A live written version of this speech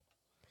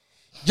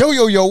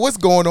Yo, what's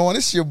going on?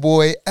 It's your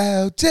boy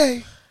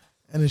LJ.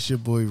 And it's your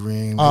boy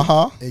Reem.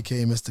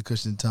 A.K.A. Mr.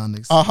 Cushion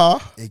Tonics.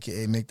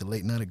 A.K.A. Make the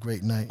late night a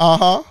great night.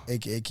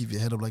 A.K.A. Keep your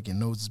head up like your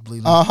nose is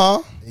bleeding.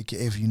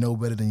 A.K.A. If you know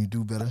better, then you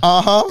do better.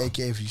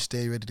 A.K.A. If you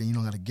stay ready, then you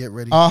don't got to get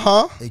ready.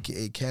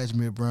 A.K.A.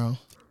 Cashmere Brown.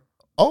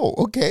 Oh,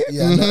 okay.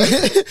 Yeah,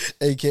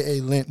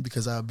 A.K.A. Lint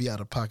because I'll be out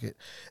of pocket.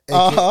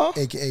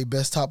 A.K.A.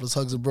 Best Topless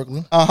Hugs of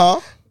Brooklyn.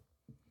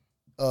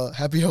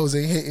 Happy hoes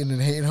ain't hating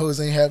and hating hoes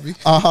ain't happy.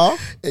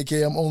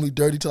 A.K.A. I'm only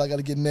dirty till I got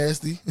to get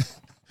nasty.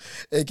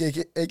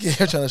 A.K.A. I'm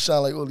trying to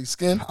shine like Oli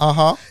Skin.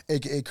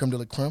 A.K.A. Creme de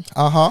la Creme.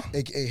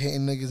 A.K.A.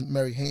 hating niggas,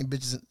 marry hating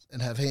bitches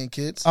and have hating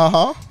kids.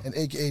 And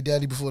A.K.A.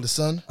 Daddy before the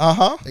sun.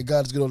 And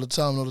God is good all the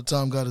time, and all the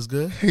time God is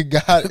good.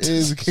 God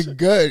is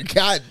good.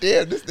 God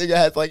damn, this nigga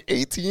has like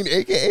 18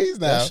 AKAs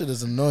now. That shit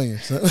is annoying.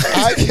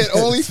 I can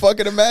only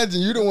fucking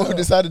imagine. You the one who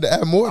decided to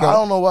add more though. I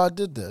don't know why I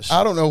did that shit.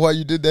 I don't know why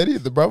you did that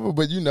either, brother.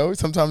 But you know,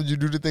 sometimes you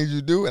do the things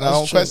you do, and I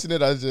don't question it.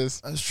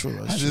 That's true.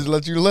 I just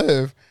let you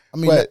live. I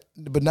mean,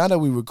 but now that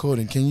we're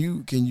recording, can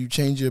you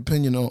change your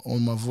opinion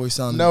on my voice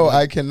sounding? No,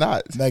 I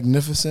cannot.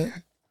 Magnificent.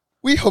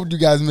 We hope you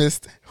guys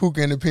missed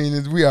Hookah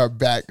Opinions. We are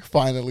back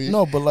finally.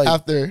 No, but like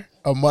after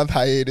a month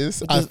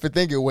hiatus, I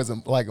think it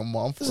wasn't like a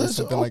month or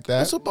something like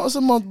that. It's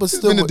a month, but it's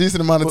still been a decent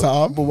amount of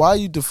time. But why are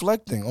you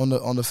deflecting on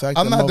the fact?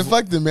 I'm not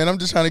deflecting, man. I'm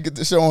just trying to get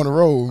the show on the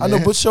road. Man. I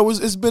know, but show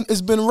it's been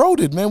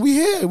roaded, man. We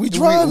here, we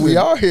driving. We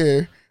are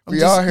here.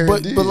 We are here.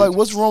 But like,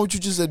 what's wrong with you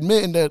just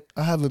admitting that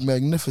I have a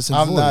magnificent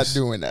voice? I'm not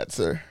doing that,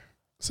 sir.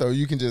 So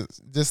you can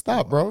just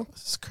stop, bro.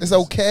 It's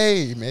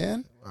okay,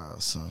 man. Wow,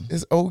 son.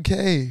 It's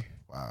okay.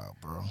 Wow,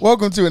 bro.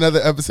 Welcome to another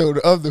episode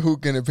of the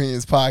Hookah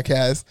Opinions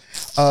podcast.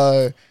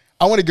 I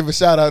want to give a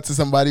shout out to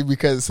somebody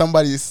because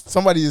somebody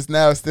is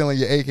now stealing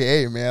your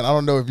AKA, man. I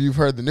don't know if you've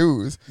heard the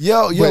news.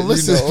 Yo,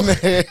 listen,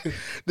 man.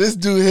 This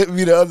dude hit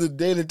me the other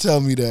day to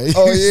tell me that.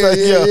 Oh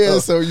yeah.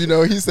 So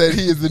he said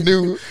he is the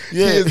new.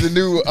 He is the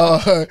new.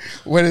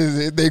 What is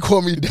it? They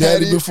call me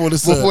daddy before the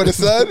sun. But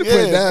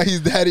now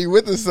he's daddy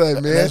with the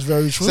sun, man. That's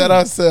very true. Shout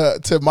out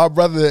to my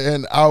brother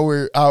and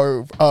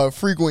our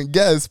frequent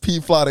guest, P.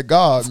 Fly to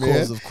God,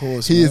 man. Of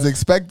course. He is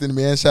expecting,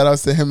 man. Shout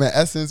outs to him and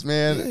Essence,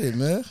 man. Yeah,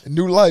 man.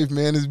 New life,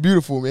 man. It's beautiful,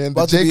 man.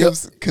 The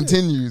Jacobs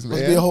continues, man.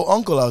 Must be a whole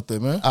uncle out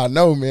there, man. I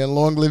know, man.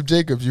 Long live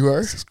Jacobs, you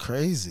heard? This is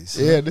crazy.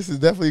 Son. Yeah, this is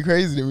definitely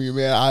crazy to me,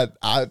 man.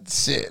 I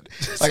shit.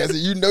 Like I said,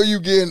 you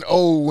getting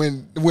old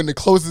when the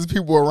closest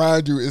people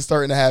around you is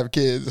starting to have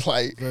kids.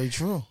 Like, very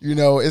true.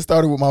 It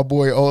started with my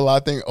boy Ola.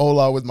 I think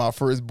Ola was my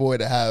first boy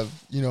to have,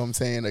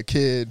 a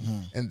kid.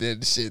 And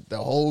then shit, the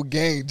whole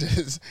gang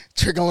just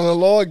trickling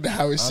along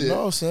now and shit. I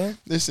know, son.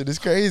 This shit is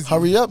crazy.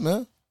 Hurry up,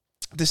 man.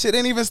 The shit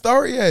ain't even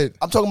started yet.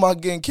 I'm talking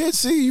about getting kids.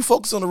 See, you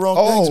focus on the wrong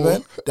things,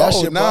 man.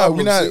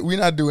 We're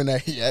not doing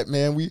that yet,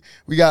 man. We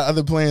got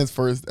other plans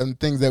first and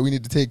things that we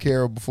need to take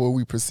care of before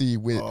we proceed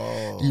with,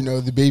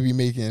 the baby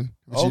making.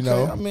 Which,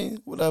 I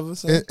mean, whatever.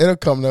 It'll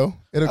come though.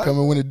 It'll come,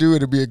 and when it do,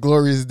 it'll be a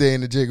glorious day in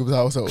the Jacobs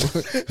household.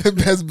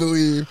 Best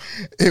believe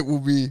it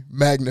will be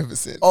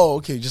magnificent. Oh,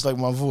 okay, just like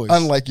my voice.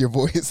 Unlike your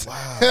voice.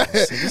 Wow.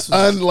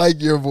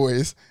 Unlike your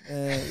voice.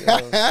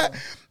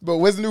 But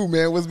what's new,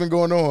 man? What's been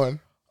going on?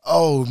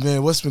 Oh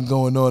man, what's been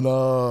going on?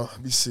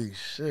 Let me see.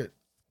 Shit.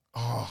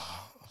 I've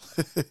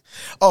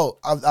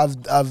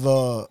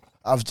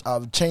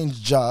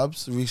changed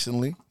jobs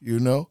recently.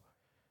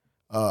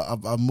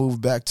 I've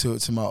moved back to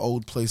my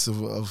old place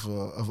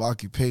of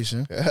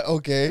occupation.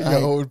 Okay,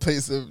 your old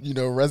place of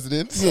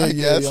residence.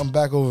 Yeah. I'm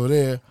back over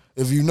there.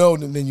 If you know,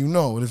 then you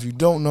know, and if you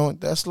don't know,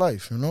 that's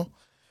life.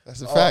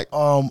 That's a fact.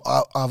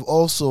 I've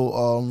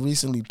also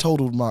recently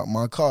totaled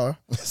my car.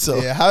 So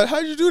yeah,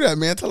 how'd you do that,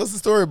 man? Tell us the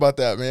story about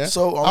that, man.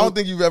 So I don't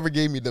think you've ever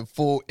gave me the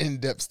full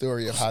in-depth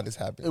story of how this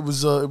happened. It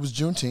was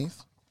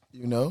Juneteenth.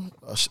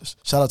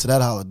 Shout out to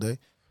that holiday.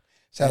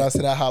 Shout out to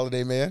that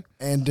holiday, man.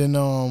 And then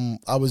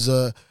I was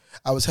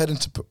heading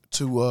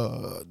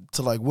to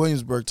like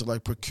Williamsburg to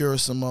like procure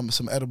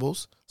some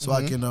edibles so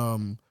I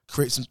can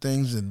create some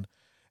things and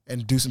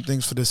do some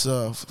things for this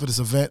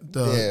event,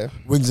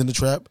 Wings in the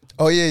Trap.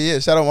 Oh yeah.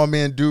 Shout out my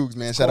man Dukes,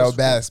 man. Shout out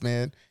Bass,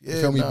 man. Yeah,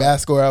 you feel me?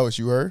 Bass score hours,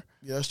 you heard?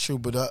 Yeah, that's true.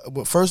 But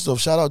first off,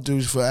 shout out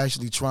Dukes for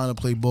actually trying to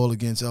play ball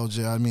against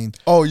LJ. I mean,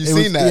 you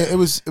seen that? Yeah, it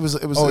was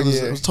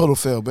total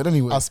fail. But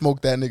anyway, I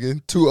smoked that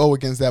nigga 2-0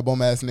 against that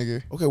bum ass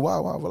nigga. Okay,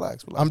 wow,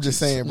 relax. I'm just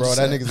saying, bro.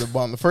 That nigga's a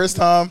bum. The first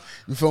time,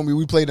 you feel me?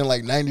 We played in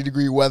like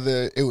 90-degree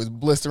weather. It was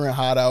blistering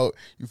hot out.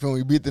 You feel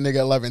me? We beat the nigga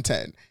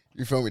 11-10.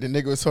 You feel me? The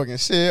nigga was talking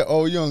shit.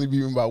 Oh, you only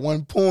beat me by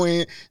 1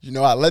 point.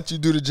 I let you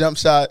do the jump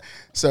shot.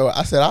 So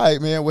I said, all right,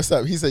 man, what's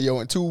up? He said,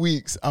 yo, in 2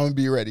 weeks, I'm going to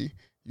be ready.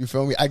 You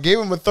feel me? I gave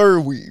him a third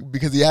week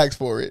because he asked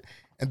for it.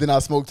 And then I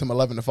smoked him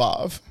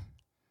 11-5.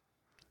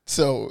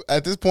 So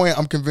at this point,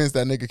 I'm convinced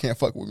that nigga can't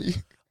fuck with me.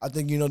 I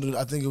think,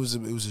 I think it was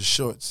a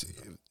short.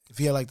 if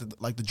he had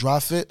like the dry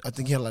fit. I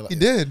think he had like he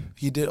did.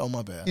 He did. Oh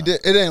my bad. He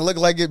did. It didn't look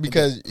like it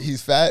because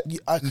he's fat. You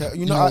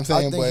know what I'm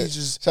saying? I think but he's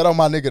just shout out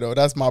my nigga though.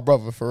 That's my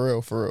brother for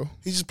real.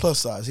 He's just plus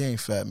size. He ain't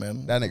fat,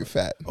 man. That nigga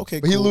fat. Okay,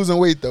 but he losing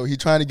weight though. He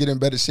trying to get in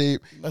better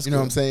shape. That's you know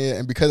good. what I'm saying?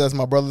 And because that's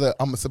my brother,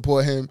 I'm gonna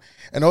support him.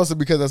 And also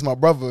because that's my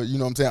brother, you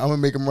know what I'm saying? I'm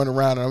gonna make him run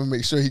around and I'm gonna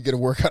make sure he get a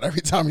workout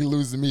every time he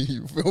loses to me.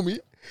 You feel me?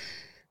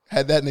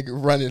 Had that nigga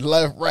running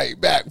left,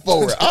 right, back,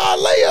 forward.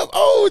 Layup.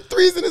 Oh,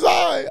 threes in his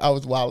eye. I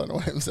was wilding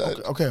on him.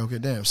 Okay,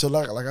 damn. So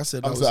like I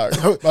said, I'm sorry.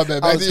 My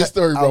bad. Back to your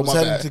story, bro. I was my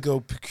heading bad. to go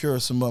procure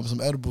some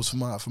edibles for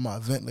my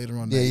event later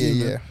on.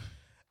 Yeah.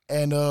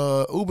 And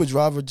Uber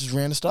driver just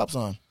ran the stop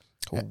sign,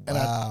 and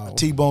I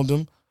T-boned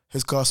him.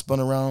 His car spun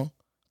around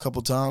a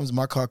couple times.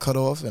 My car cut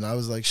off, and I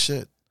was like,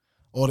 shit.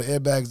 All the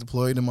airbags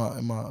deployed in my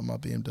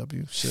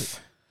BMW.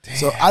 Shit. Damn.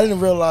 So I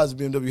didn't realize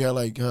BMW had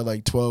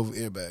like 12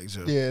 airbags.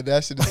 Yo. Yeah,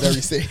 that shit is very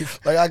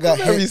safe. Like I got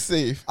very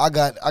safe. I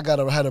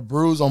had a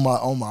bruise on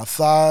my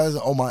thighs,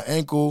 on my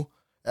ankle,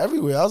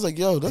 everywhere. I was like,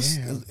 yo, this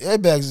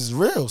airbags is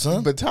real,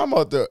 son. But time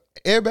out, the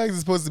airbags is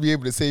supposed to be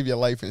able to save your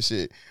life and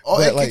shit. Oh,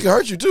 but it can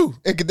hurt you too.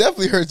 It could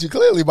definitely hurt you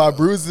clearly by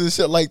bruises and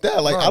shit like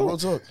that. Like I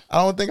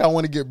don't think I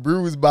want to get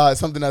bruised by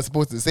something that's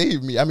supposed to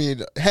save me. I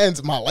mean,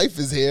 hence my life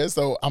is here,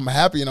 so I'm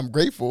happy and I'm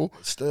grateful.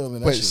 Still,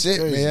 man, but shit,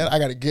 crazy. Man, I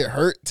gotta get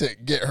hurt to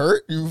get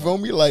hurt. You feel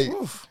me? Like,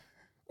 or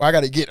I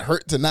gotta get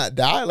hurt to not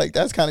die. Like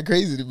that's kind of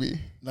crazy to me.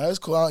 Nah, it's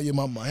cool. Yeah,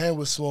 my hand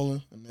was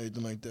swollen and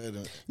everything like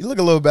that. You look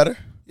a little better.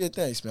 Yeah,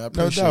 thanks, man. I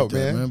appreciate no doubt,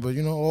 that, man. But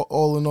you know,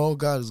 all in all,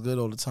 God is good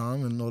all the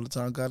time, and all the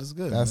time, God is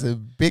good. That's a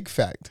big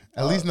fact.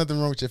 At least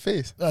nothing wrong with your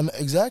face.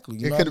 Exactly.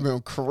 It could have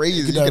been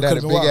crazy. You could have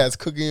had a big ass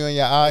cookie on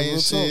your eye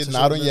and shit,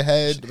 not on your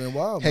head. Should have been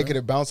wild. Head could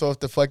have bounced off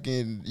the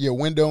fucking your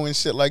window and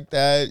shit like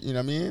that. You know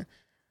what I mean?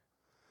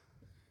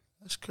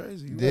 That's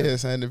crazy. Yeah,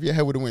 son. If your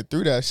head would have went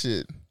through that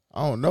shit,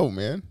 I don't know,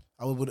 man.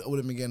 I would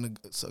have been getting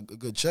a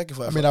good check if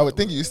I. I mean, I would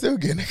think you still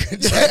getting a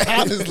good check.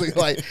 Honestly,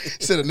 like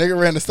shit, a nigga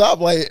ran the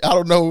stoplight. I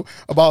don't know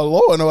about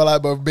law and all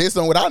that, but based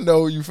on what I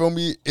know, you feel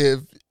me? If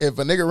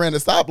a nigga ran the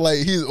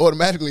stoplight, he's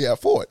automatically at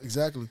fault.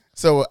 Exactly.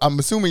 So I'm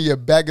assuming your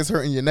back is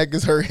hurting, your neck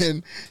is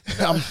hurting.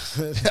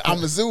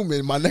 I'm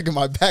assuming my neck and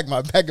my back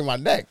and my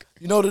neck.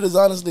 You know what it is,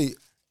 honestly.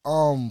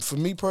 For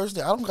me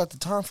personally, I don't got the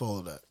time for all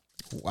of that.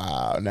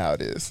 Wow, now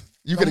it is.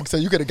 You could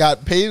have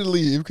got paid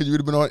leave because you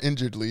would have been on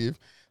injured leave.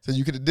 So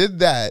you could have did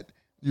that.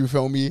 You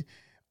feel me?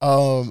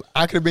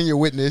 I could have been your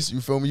witness. You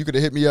feel me? You could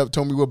have hit me up,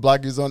 told me what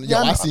block is on. Yo,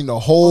 I seen the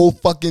whole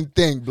fucking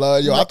thing,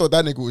 blood. Yo, I thought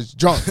that nigga was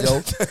drunk, yo.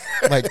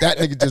 Like that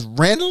nigga just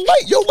ran the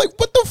light, yo. Like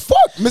what the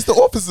fuck, Mr.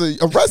 Officer?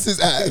 Arrest his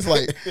ass.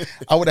 Like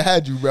I would have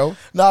had you, bro.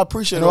 No, I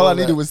appreciate it. All I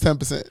needed was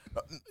 10%.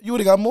 You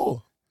would have got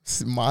more.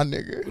 My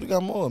nigga. You would have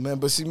got more, man.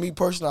 But see, me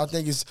personally, I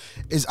think it's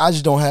I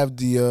just don't have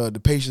the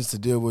patience to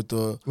deal with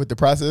the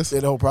process.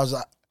 The whole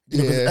process.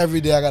 You know,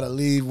 every day I gotta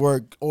leave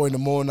work, or in the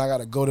morning I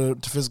gotta go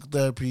to physical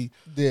therapy.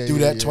 Do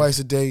that twice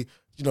a day.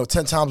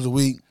 10 times a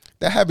week.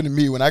 That happened to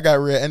me when I got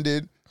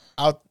rear-ended.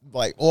 I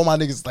like all my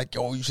niggas like,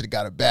 yo, you should have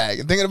got a bag.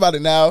 And thinking about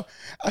it now,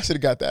 I should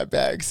have got that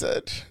bag.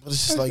 Said, but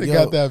it's just like, yo,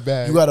 got that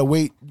bag. You gotta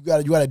wait. You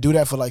gotta do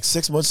that for like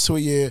 6 months to a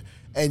year.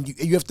 And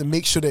you have to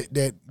make sure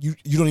that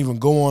you don't even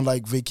go on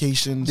like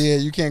vacations. Yeah,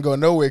 you can't go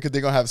nowhere because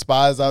they're gonna have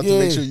spies out to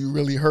make sure you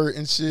really hurt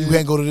and shit. You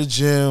can't go to the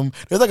gym.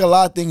 There's like a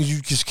lot of things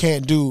you just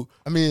can't do.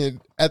 I mean,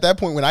 at that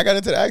point when I got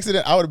into the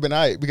accident, I would have been all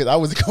right because I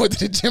wasn't going to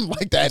the gym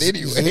like that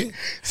anyway.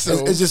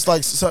 So it's just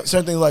like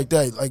certain things like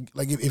that.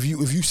 Like if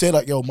you say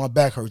like, yo, my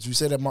back hurts. You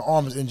say that my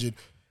arm is injured.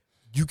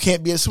 You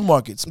can't be at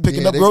supermarkets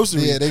picking up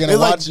groceries. Yeah, they're gonna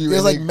watch you.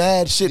 There's like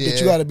mad shit that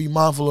you got to be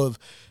mindful of.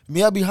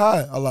 Me, I be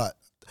high a lot.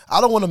 I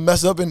don't want to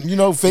mess up and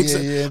fix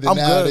it. Yeah, I'm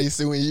now good. They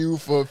suing you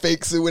for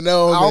fake suing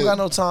them. I don't got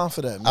no time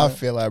for that, man. I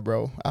feel that,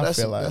 bro. That's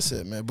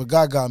it, man. But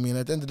God got me, and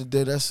at the end of the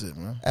day, that's it,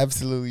 man.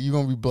 Absolutely, you're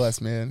gonna be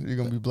blessed, man. You're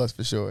gonna be blessed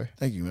for sure.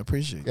 Thank you, man.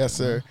 Appreciate it. Yes,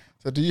 sir. Man.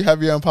 So, do you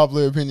have your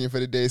unpopular opinion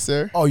for the day,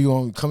 sir? Oh, you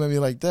want to come at me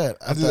like that?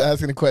 I'm just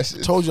asking a question.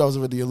 I told you I was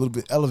already a little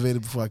bit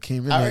elevated before I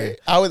came in. All here. right.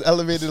 I was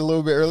elevated a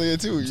little bit earlier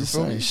too. You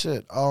feel me?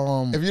 Shit.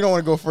 If you don't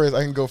want to go first,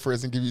 I can go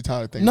first and give you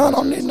time to think. No, I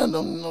don't need no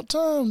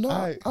time. No,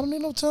 I don't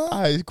need no time.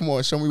 All right, come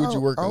on, show me what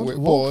you're working with.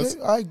 Pause.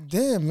 Okay. All right,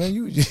 damn, man,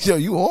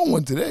 you on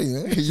one today,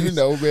 man. You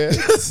know, man.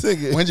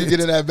 When you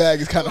get in that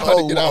bag, it's kind of hard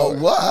to get out.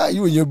 Why?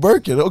 You in your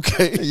Birkin,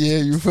 okay? Yeah,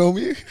 you feel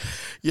me?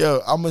 Yo,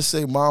 I'm gonna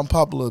say my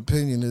unpopular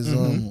opinion is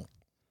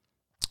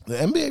the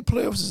NBA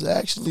playoffs is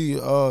actually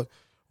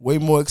way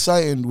more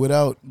exciting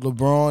without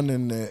LeBron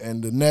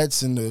and the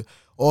Nets and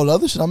all the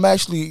other shit. I'm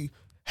actually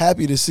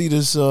happy to see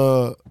this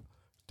to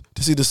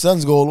see the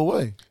Suns go all the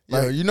way.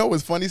 Yo, you know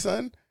what's funny,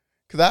 son?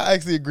 Because I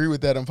actually agree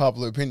with that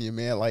unpopular opinion,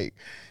 man. Like,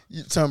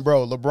 son,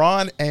 bro,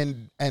 LeBron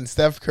and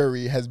Steph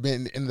Curry has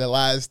been in the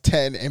last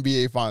 10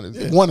 NBA finals.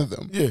 Yeah. One of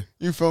them. Yeah.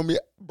 You feel me?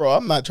 Bro,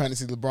 I'm not trying to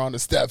see LeBron or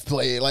Steph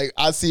play. Like,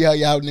 I see how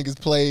y'all niggas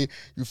play.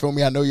 You feel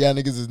me? I know y'all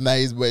niggas is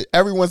nice, but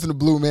every once in a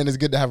blue, man, it's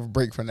good to have a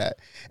break from that.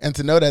 And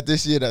to know that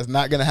this year that's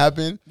not going to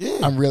happen,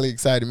 I'm really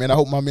excited, man. I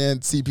hope my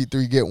man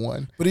CP3 get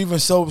one. But even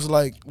so, it's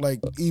like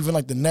even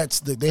like the Nets,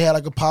 they had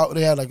like a power,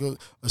 they had like a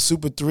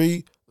super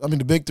three, I mean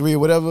the big three or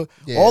whatever.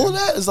 Yeah. All of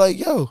that is like,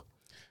 yo.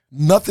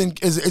 nothing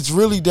is. It's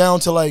really down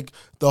to like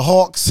the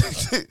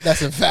Hawks.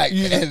 That's a fact.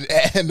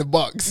 And the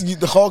Bucks.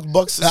 The Hawks,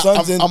 Bucks, the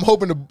Suns. I'm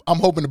hoping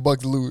the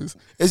Bucks lose.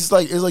 It's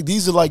like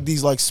these are like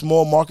these like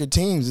small market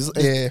teams.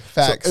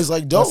 Facts. So it's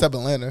like dope. Except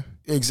Atlanta.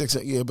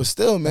 Exactly. Yeah, but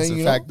still, man.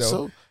 That's a fact, though.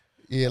 So,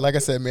 yeah, like I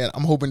said, man,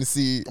 I'm hoping to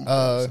see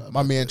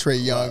my man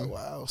Trae Young.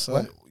 Wow,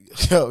 son.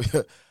 Yo.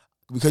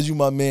 Because you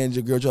my man,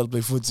 your girl tried to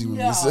play footsie with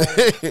me.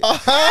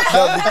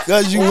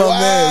 Because you my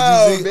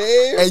man, you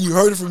see? And you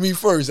heard it from me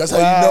first. That's how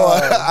you know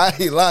I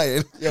ain't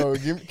lying. Yo,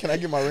 can I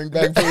get my ring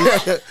back,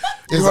 please?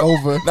 It's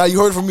over. Now you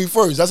heard it from me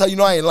first. That's how you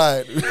know I ain't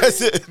lying.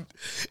 That's it.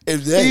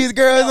 These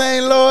girls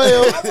ain't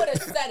loyal. I would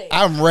have said it.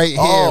 I'm right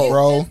here,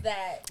 bro.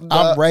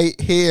 I'm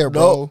right here,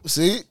 bro. No,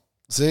 see,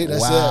 that's it.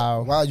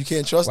 Wow, you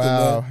can't trust them,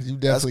 man. You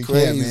definitely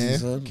can't, man.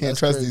 Son. Can't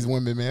trust these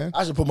women, man.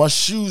 I should put my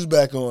shoes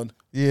back on.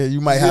 Yeah,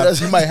 you might have.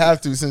 You might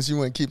have to since you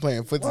wouldn't keep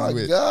playing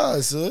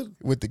footsie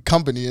with the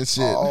company and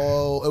shit.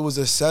 Oh, it was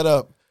a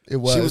setup. It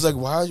was. She was like,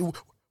 "Why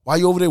are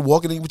you over there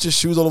walking with your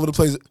shoes all over the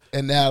place?"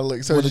 And now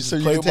look, so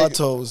you play with my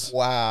toes.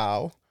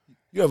 Wow,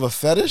 you have a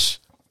fetish?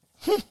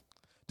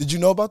 Did you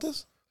know about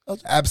this?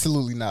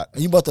 Absolutely not.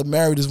 And you about to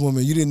marry this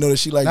woman? You didn't know that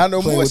she like not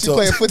no more. She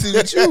playing footsie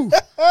with you.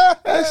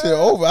 That shit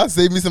over. I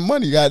saved me some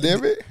money.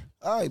 Goddamn it!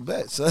 I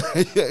bet, son.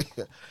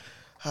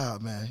 Ah,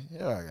 man,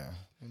 yeah, I got.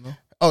 You know.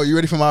 Oh, you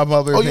ready for my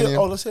unpopular opinion? Yeah.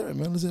 Oh, let's hear it,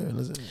 man. Let's hear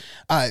it.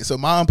 All right, so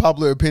my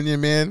unpopular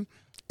opinion, man,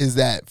 is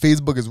that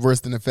Facebook is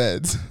worse than the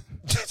feds.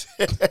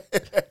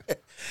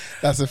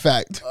 That's a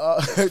fact.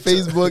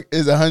 Facebook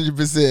is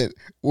 100%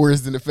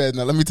 worse than the feds.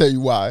 Now, let me tell you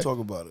why. Talk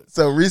about it.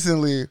 So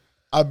recently,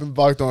 I've been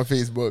blocked on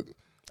Facebook.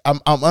 I'm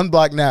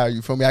unblocked now,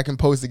 you feel me? I can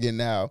post again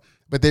now.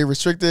 But they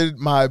restricted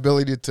my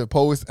ability to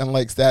post and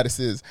like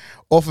statuses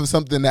off of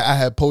something that I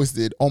had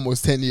posted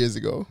almost 10 years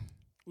ago.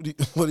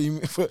 What do you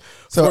mean?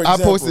 So I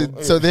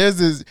posted. So there's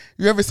this.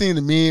 You ever seen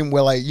the meme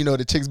where like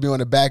the chicks be on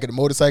the back of the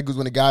motorcycles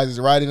when the guys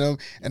is riding them,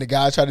 and the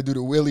guys try to do the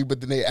wheelie,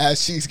 but then they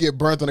ass cheeks get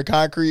burnt on the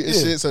concrete and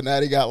shit. So now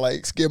they got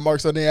like skid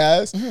marks on their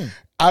ass. Mm-hmm.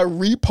 I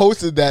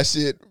reposted that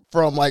shit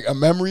from like a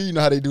memory. You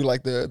know how they do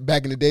like the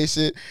back in the day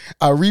shit.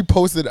 I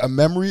reposted a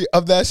memory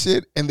of that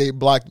shit, and they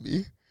blocked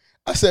me.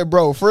 I said,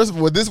 bro, first of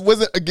all, this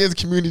wasn't against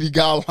community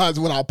guidelines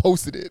when I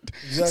posted it.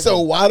 Exactly. So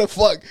why the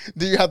fuck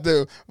do you have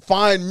to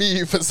find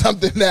me for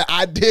something that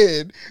I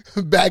did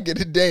back in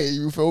the day?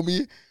 You feel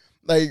me?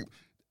 Like,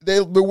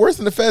 they're worse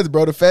than the feds,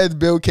 bro. The feds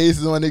build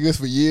cases on niggas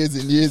for years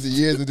and years and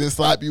years and then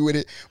slap you with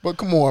it. But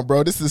come on,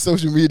 bro. This is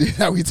social media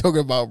that we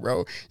talking about,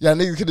 bro. Y'all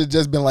niggas could have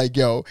just been like,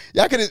 yo.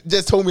 Y'all could have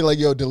just told me like,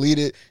 yo, delete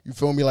it. You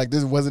feel me? Like,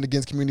 this wasn't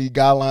against community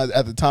guidelines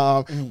at the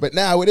time. Mm-hmm. But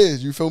now it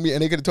is. You feel me?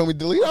 And they could have told me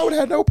delete it. I would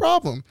have had no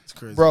problem. It's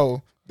crazy.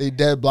 Bro, they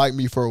dead blocked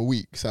me for a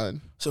week, son.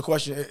 So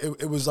question,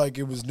 it was like,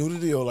 it was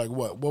nudity or like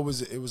what? What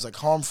was it? It was like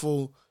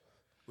harmful.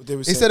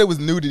 They said it was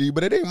nudity,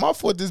 but it ain't my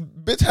fault. This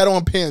bitch had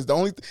on pants.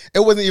 It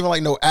wasn't even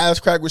like no ass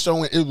crack was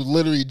showing. It was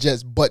literally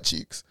just butt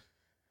cheeks.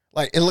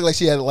 Like, it looked like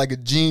she had like a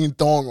jean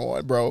thong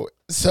on, bro.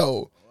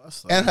 So,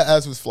 and her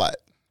ass was flat.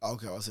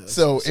 Okay, I'll say that.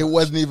 So it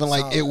wasn't even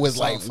like it was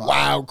like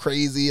wild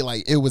crazy.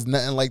 Like, it was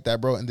nothing like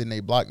that, bro. And then they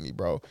blocked me,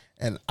 bro.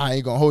 And I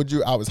ain't gonna hold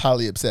you. I was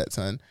highly upset,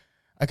 son.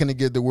 I couldn't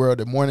give the world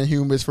the morning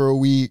humors for a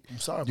week. I'm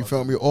sorry. You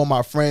feel me? All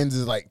my friends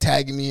is like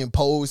tagging me in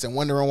posts and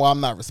wondering why I'm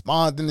not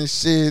responding and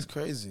shit. It's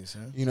crazy,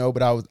 son.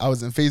 But I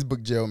was in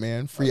Facebook jail,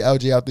 man. Free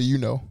LJ out there,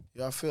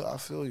 Yeah, I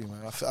feel you,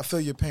 man. I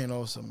feel your pain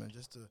also, man.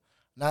 Just to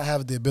not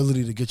have the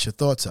ability to get your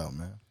thoughts out,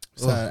 man.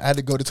 So I had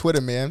to go to Twitter,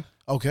 man.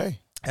 Okay.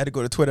 I had to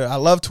go to Twitter. I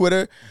love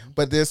Twitter,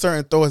 but there's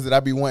certain thoughts that I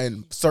be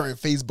wanting certain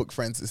Facebook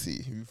friends to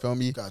see. You feel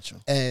me? Gotcha.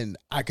 And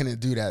I couldn't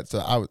do that, so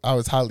I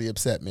was highly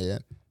upset,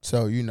 man.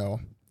 So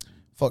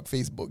fuck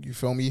Facebook. You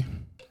feel me?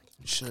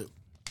 Shit.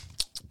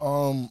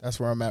 That's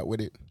where I'm at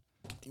with it.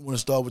 You want to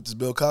start with this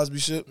Bill Cosby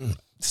shit?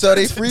 So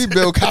they freed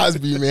Bill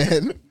Cosby,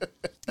 man.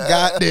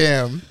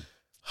 Goddamn.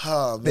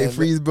 Man, they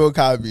freeze Bill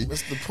Cosby.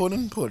 Mr.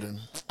 Puddin'.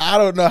 I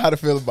don't know how to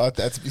feel about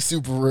that, to be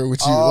super real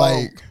with you.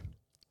 Like,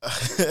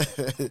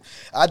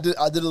 I did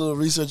a little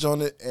research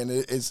on it, and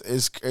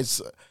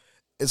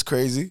it's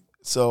crazy.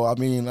 So I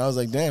mean, I was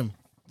like, damn,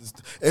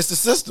 it's the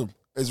system.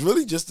 It's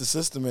really just the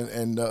system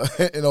and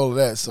all of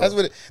that. So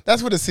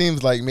that's what it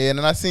seems like, man.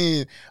 And I've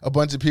seen a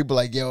bunch of people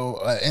like,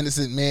 yo, an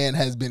innocent man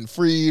has been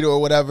freed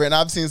or whatever. And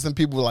I've seen some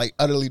people like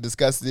utterly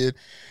disgusted.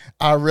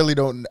 I really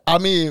don't. I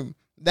mean,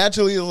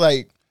 naturally,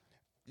 like,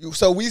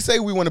 so we say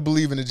we want to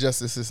believe in the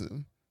justice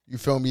system. You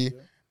feel me?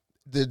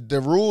 Yeah. The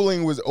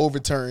ruling was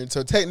overturned.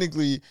 So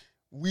technically,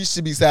 we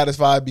should be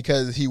satisfied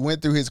because he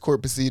went through his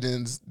court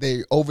proceedings.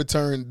 They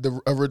overturned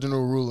the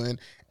original ruling,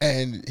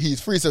 and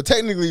he's free. So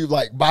technically,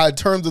 like, by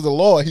terms of the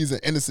law, he's an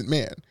innocent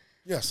man.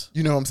 Yes.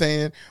 You know what I'm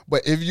saying?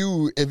 But if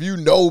you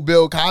know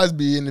Bill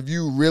Cosby and if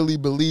you really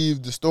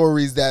believe the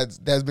stories that's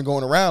been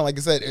going around, like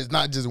I said, it's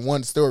not just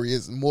one story.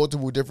 It's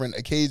multiple different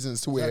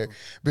occasions to where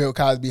Bill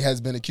Cosby has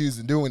been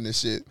accused of doing this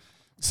shit.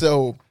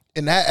 So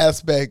in that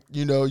aspect,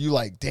 you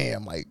like,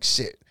 damn, like,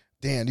 shit.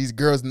 Damn, these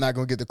girls are not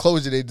going to get the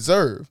closure they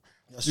deserve.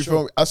 That's you true.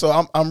 feel me?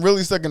 So I'm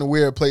really stuck in a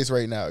weird place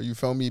right now. You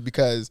feel me?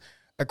 Because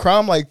a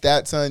crime like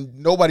that, son,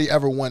 nobody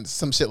ever wants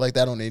some shit like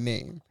that on their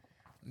name.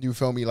 You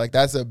feel me? Like,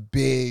 that's a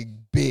big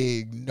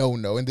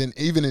no. And then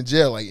even in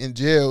jail,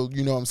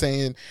 you know what I'm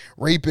saying,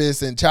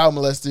 rapists and child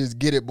molesters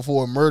get it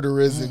before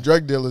murderers and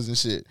drug dealers and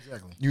shit.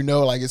 Exactly. You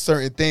know, like, it's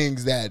certain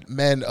things that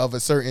men of a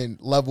certain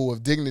level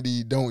of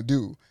dignity don't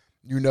do.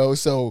 You know,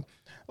 so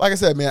like I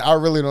said, man, I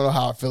really don't know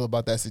how I feel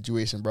about that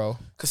situation, bro.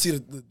 Cause see,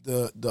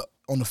 the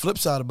on the flip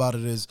side about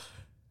it is,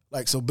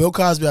 like, so Bill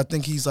Cosby, I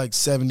think he's like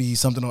 70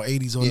 something or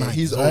 80s or 90s.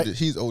 He's right? old.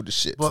 He's old as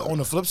shit. But on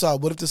the flip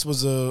side, what if this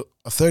was a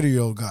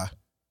 30-year-old guy?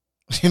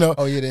 You know?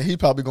 Oh yeah, then he's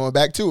probably going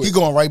back to it. He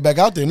going right back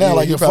out there now.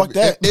 Yeah, fuck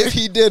that. If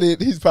he did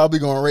it, he's probably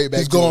going right back.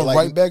 He's to it. going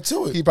right back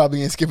to it. He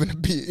probably ain't skipping a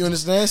beat. You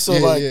understand? So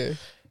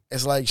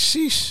it's like,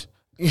 sheesh.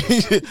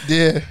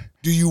 Yeah.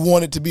 Do you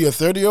want it to be a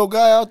 30-year-old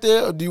guy out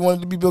there, or do you want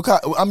it to be Bill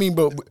Cosby? I mean,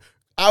 but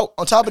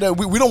on top of that,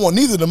 we don't want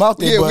neither of them out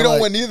there. Yeah, we don't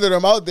want neither of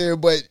them out there.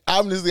 But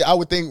honestly, I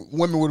would think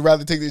women would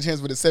rather take their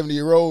chance with a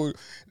 70-year-old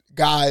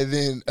guy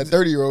than a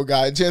 30-year-old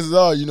guy. Chances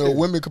are,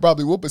 women could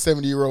probably whoop a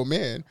 70-year-old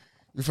man.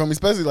 You feel me?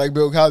 Especially like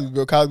Bill Cosby.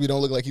 Bill Cosby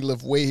don't look like he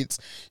lift weights.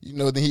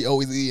 Then he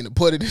always eating a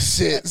pudding and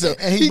shit. So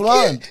and he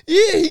blind.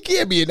 He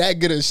can't be in that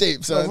good of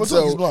shape, son. No,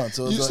 he's blind.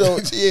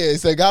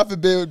 So God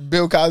forbid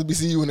Bill Cosby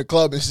see you in the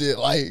club and shit.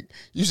 Like,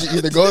 you should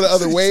either go the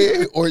other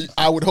way, or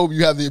I would hope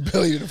you have the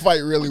ability to fight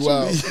really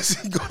well.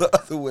 Go the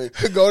other way.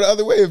 Go the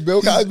other way. If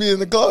Bill Cosby is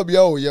in the club,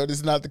 yo, this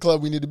is not the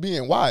club we need to be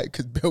in. Why?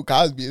 Because Bill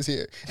Cosby is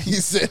here.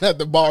 He's sitting at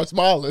the bar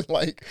smiling.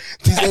 Like,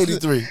 he's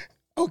 83.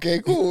 Okay,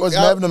 cool.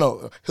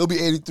 No. He'll be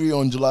 83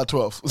 on July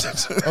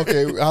 12th.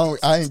 Okay,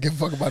 I ain't give a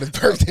fuck about his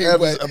birthday.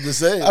 But I'm just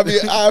saying. I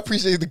mean, I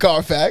appreciate the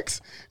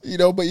Carfax,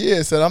 but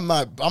yeah, so I'm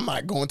not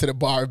going to the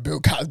bar if Bill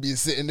Cosby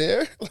is sitting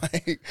there.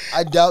 Like,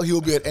 I doubt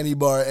he'll be at any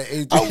bar at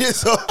 83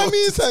 years old. I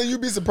mean, son,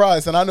 you'd be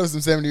surprised, and I know some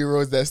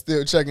 70-year-olds that's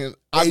still checking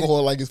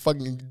alcohol like it's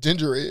fucking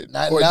ginger ale.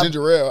 Not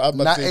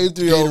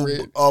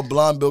 83-year-old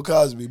blonde Bill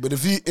Cosby, but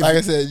if like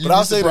I said, you'd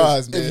be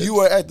surprised, man. If you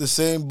are at the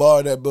same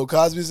bar that Bill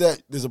Cosby's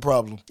at, there's a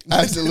problem.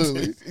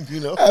 Absolutely.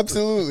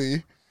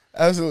 Absolutely.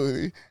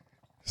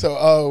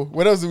 So,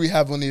 what else do we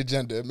have on the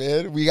agenda,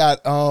 man? We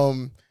got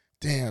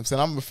damn, son,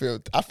 I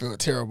feel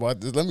terrible about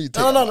this. Let me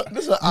tell you. No.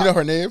 You know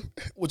her name?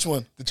 Which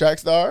one? The track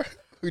star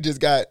who just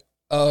got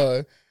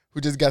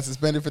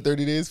suspended for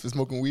 30 days for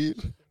smoking weed.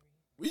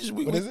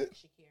 What is it?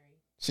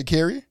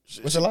 Sha'Carri?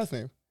 What's her last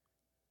name?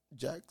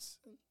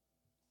 Jackson.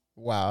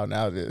 Wow,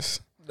 now this.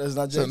 That's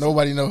not Jackson. So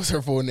nobody knows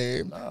her full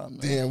name. Nah, man.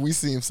 Damn, we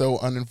seem so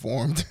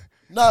uninformed.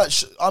 Nah,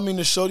 I mean,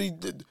 the shorty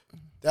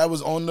that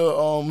was on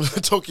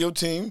the Tokyo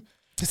team.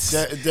 That's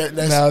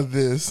now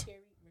this.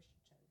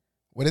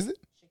 What is it?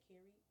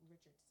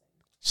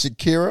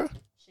 Sha'Carri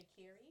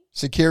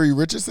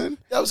Richardson?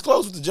 That was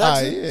close with the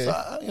Jackson. Yeah.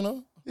 So,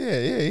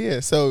 Yeah.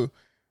 So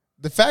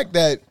the fact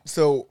that,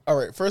 all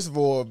right, first of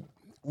all,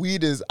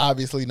 weed is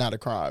obviously not a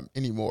crime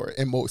anymore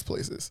in most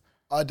places.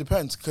 It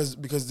depends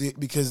because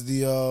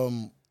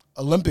the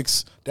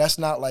Olympics, that's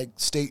not like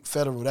state,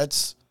 federal.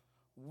 That's,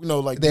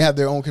 like they have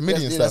their own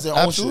committee and stuff.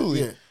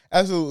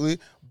 Absolutely.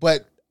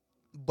 But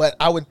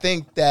I would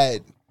think that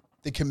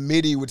the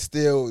committee would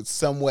still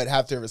somewhat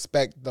have to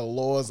respect the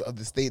laws of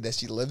the state that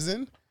she lives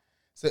in.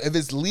 So if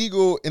it's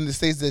legal in the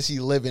states that she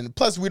lives in,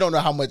 plus we don't know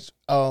how much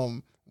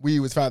weed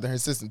was found in her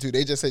system too.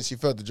 They just said she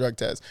failed the drug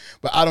test,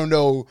 but I don't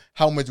know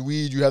how much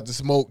weed you have to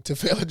smoke to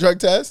fail a drug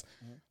test.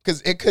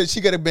 Because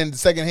she could have been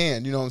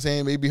secondhand, you know what I'm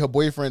saying? Maybe her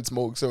boyfriend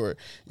smokes, or,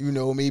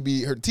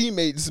 maybe her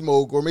teammates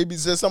smoke, or maybe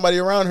just somebody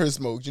around her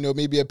smokes,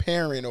 maybe a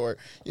parent, or,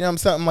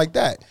 something like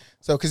that.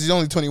 So, because she's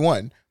only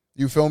 21,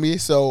 you feel me?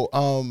 So,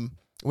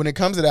 when it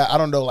comes to that, I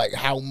don't know, like,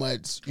 how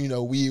much,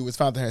 weed was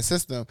found in her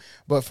system,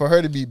 but for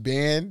her to be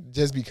banned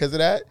just because of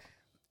that,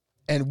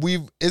 and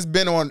it's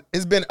been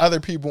other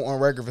people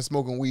on record for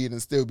smoking weed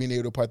and still being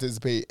able to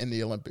participate in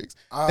the Olympics.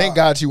 Thank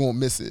God she won't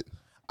miss it.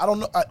 I don't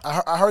know.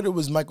 I heard it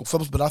was Michael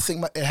Phelps, but I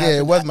think it happened. Yeah,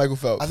 it was Michael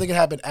Phelps. I think it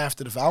happened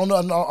after the fact. I don't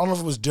know if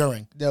it was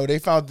during. No, they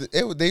found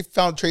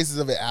traces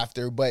of it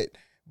after, but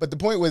the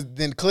point was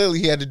then clearly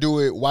he had to do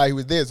it while he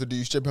was there. So do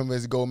you strip him of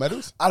his gold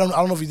medals? I don't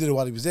know if he did it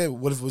while he was there.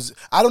 What if it was?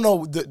 I don't know.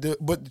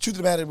 But the truth of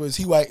the matter was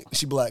he white,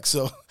 she black.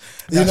 So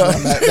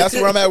that's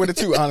where I'm at with it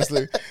too.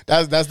 Honestly,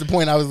 that's the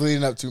point I was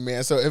leading up to,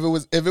 man. So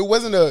if it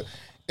wasn't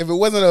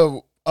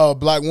a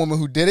black woman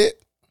who did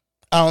it,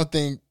 I don't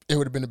think it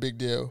would have been a big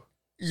deal.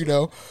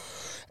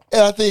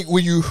 And I think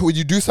when you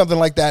do something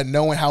like that,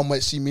 knowing how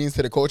much she means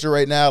to the culture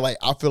right now, like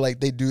I feel like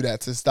they do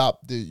that to stop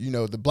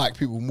the black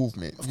people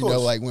movement.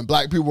 Like when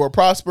black people are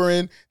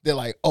prospering, they're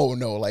like, oh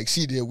no, like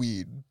she did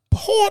weed,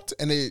 hot,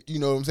 and they, you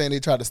know what I'm saying,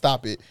 they try to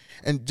stop it.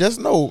 And just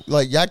know,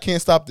 like y'all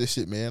can't stop this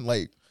shit, man.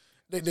 Like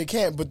they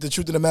can't. But the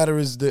truth of the matter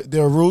is that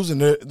there are rules,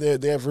 and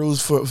they have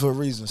rules for a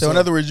reason. So in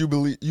other words,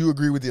 you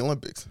agree with the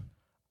Olympics?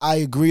 I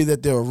agree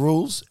that there are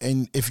rules,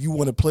 and if you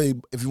want to play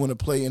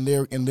in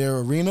their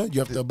arena,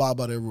 you have to abide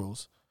by their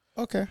rules.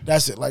 Okay,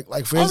 that's it. Like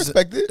for I instance,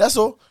 respect it. That's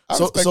all.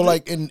 So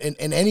like it.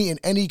 in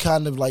any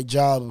kind of like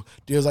job,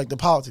 there's like the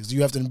politics.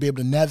 You have to be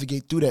able to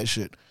navigate through that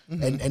shit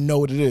and know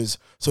what it is.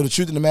 So the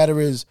truth of the matter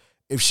is,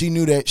 if she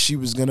knew that she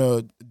was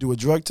gonna do a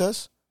drug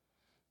test,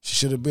 She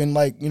should have been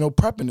like,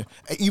 prepping it.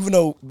 Even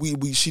though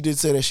she did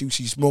say that she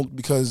smoked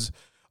because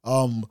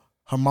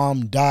her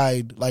mom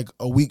died like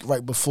a week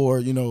right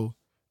before,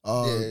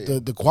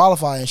 the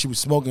qualifying, she was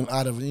smoking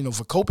out of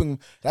for coping.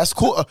 That's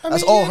cool.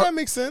 That's all. That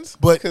makes sense.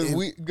 But because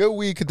good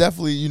weed could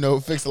definitely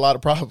fix a lot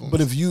of problems. But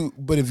if you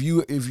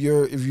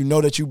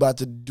know that you about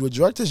to do a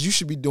drug test, you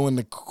should be doing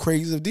the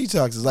crazy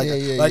detoxes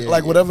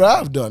like whatever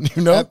I've done.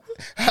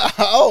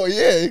 Oh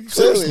yeah,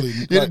 seriously,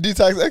 you're the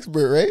detox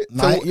expert, right?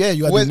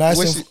 You got to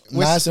do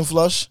nice and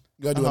flush.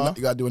 You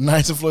gotta do a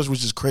nice and flush,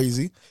 which is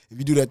crazy. If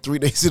you do that 3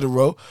 days in a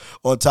row,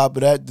 on top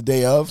of that, the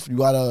day of, you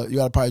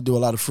gotta probably do a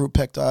lot of fruit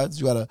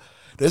peptides.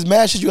 There's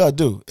mad shit you gotta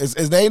do.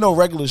 There ain't no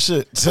regular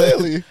shit.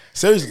 Clearly,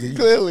 seriously,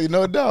 clearly,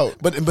 no doubt.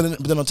 But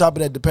then on top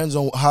of that, depends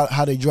on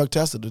how they drug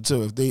tested it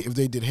too. If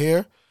they did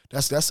hair,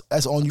 that's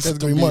on you for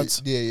 3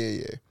 months.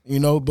 Yeah.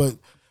 But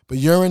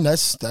urine,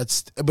 that's.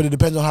 But it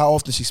depends on how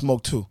often she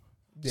smoked too.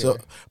 Yeah. So,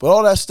 but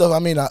all that stuff. I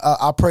mean,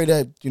 I pray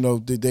that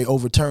they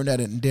overturn that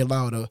and they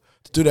allow her to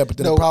do that. But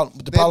then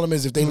the problem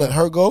is if they let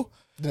her go.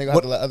 Then they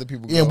got to let other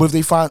people go. Yeah, but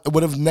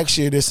what if next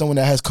year there's someone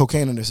that has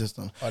cocaine in their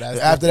system?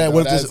 After that,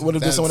 what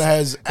if there's someone that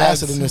has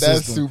acid in their system?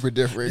 That's super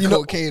different.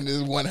 Cocaine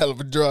is one hell of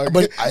a drug.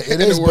 But it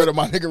is the word of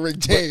my nigga Rick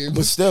James.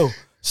 But still,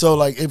 so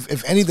like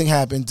if anything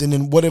happens, and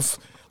then what if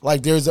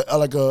like there's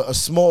a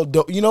small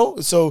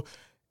so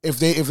if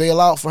they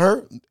allow it for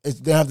her,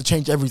 they have to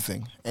change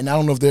everything, and I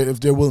don't know if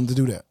they're willing to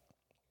do that.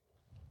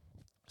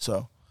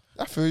 So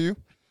I feel you,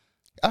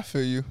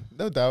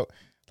 no doubt.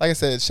 Like I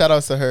said, shout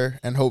outs to her,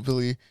 and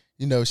hopefully.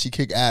 She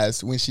kick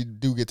ass when she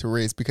do get to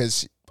race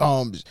because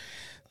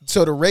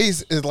so the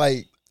race is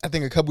like I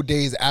think a couple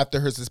days after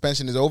her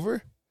suspension is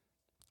over,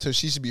 so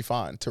she should be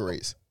fine to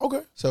race.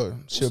 Okay, so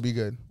she'll be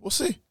good. We'll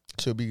see.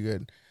 She'll be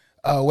good.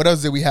 What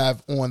else did we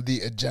have on the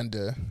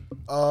agenda?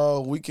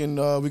 We can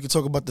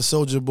talk about the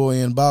Soulja Boy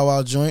and Bow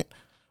Wow joint.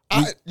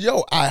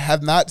 I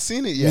have not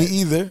seen it yet. Me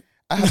either.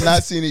 I have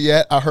not seen it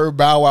yet. I heard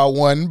Bow Wow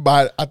won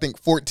by I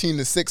think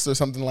 14-6 or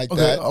something like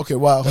that. Okay,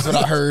 wow. That's what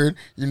I heard.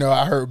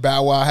 I heard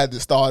Bow Wow had the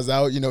stars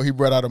out. He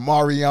brought out a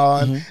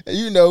Marion.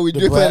 And we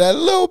did play that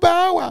little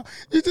Bow Wow.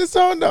 You just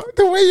don't know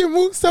the way you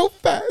move so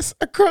fast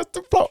across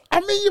the floor. I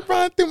mean, you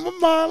run through my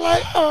mind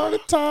like all the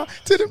time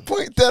to the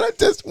point that I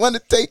just want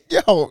to take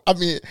you home. I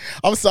mean,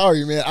 I'm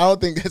sorry, man. I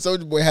don't think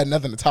Soulja Boy had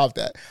nothing to top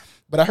that.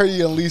 But I heard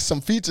he unleashed some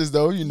features,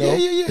 though, Yeah.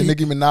 The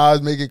Nicki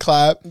Minaj make it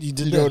clap. You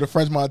did that. The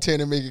French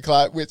Montana make it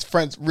clap, which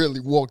French really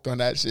walked on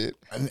that shit.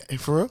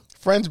 For real?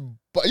 French,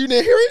 but you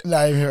didn't hear it? Nah,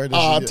 I didn't hear it.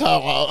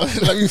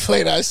 Let me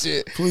play that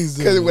shit. Please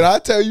do. Because when I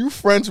tell you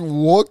French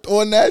walked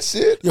on that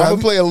shit, I'm going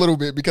to play a little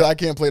bit because I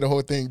can't play the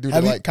whole thing due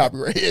to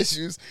copyright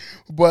issues.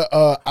 But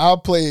I'll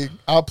play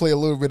a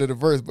little bit of the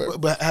verse.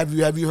 But have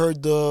you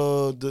heard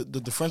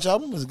the French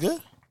album? Is it good?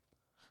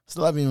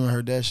 Still haven't even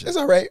heard that shit. It's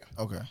all right.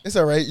 Okay. It's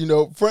all right.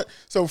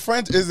 So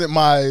French isn't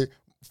my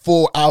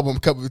full album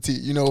cup of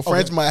tea.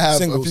 French might have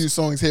singles. A few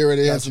songs here or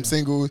there and some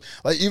singles.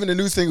 Like even the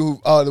new single,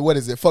 what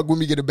is it? Fuck With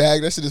Me, Get a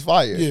Bag. That shit is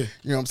fire. Yeah.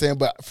 You know what I'm saying?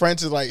 But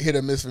French is like hit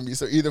or miss for me.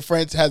 So either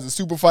French has a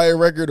super fire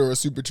record or a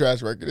super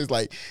trash record. It's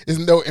like, it's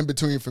no in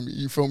between for me.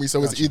 You feel me?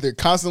 So it's either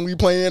constantly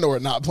playing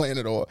or not playing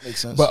at all. Makes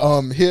sense.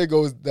 But here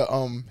goes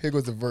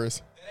the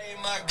verse. That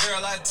ain't my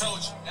girl, I told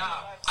you.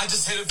 I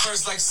just hit it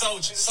first like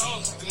Soulja.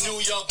 The New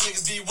York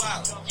niggas be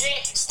wild.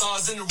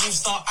 Stars in the roof,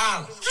 Star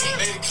Island.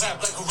 Made it clap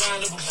like a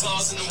round of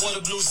applause in the water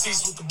blue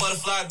seats with the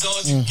butterfly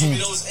doors. Give me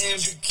those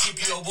M's, you can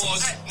keep your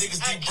awards. Niggas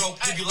be broke,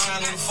 they be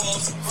lying on the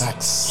falls.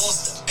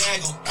 Lost the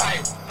bag on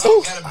Cairo.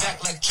 Got it back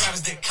like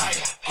Travis did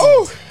Kite.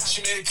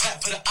 She made it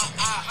clap for the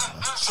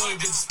Shorty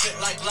did spit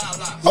like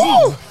Lala.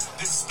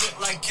 Did spit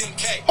like Kim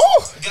K.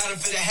 Got him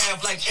for the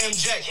half like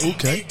MJ.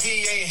 Okay. AP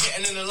ain't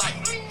hitting in the light.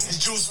 His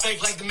juice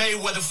fake like the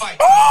Mayweather fight.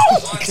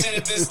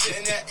 Montana been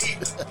spitting that heat.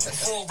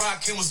 Before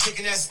Rockin' was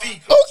kicking that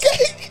speak.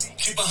 Okay.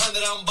 Keep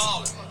 100, I'm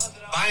ballin'.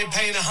 I ain't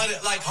paying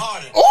 100 like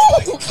Harden.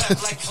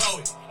 Clap like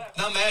Chloe.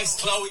 Now my ex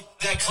Chloe.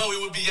 That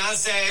Chloe with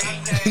Beyonce.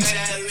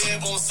 Had to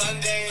live on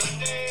Sunday.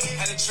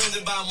 Had it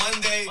trending by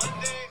Monday.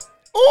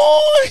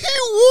 Oh, he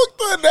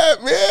walked on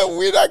that, man.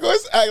 We're not going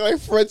to act like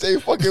French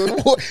ain't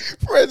fucking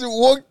French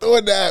walked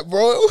on that,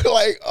 bro.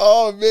 Like,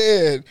 oh,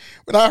 man.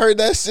 When I heard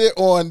that shit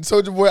on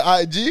Soulja Boy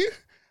IG,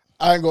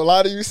 I ain't going to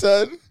lie to you,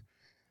 son.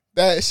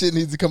 That shit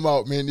needs to come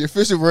out, man. The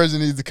official version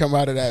needs to come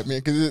out of that, man,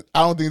 because I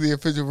don't think the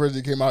official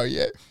version came out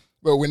yet.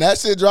 But when that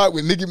shit dropped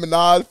with Nicki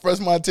Minaj, French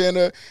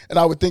Montana, and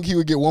I would think he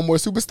would get one more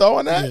superstar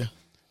on that,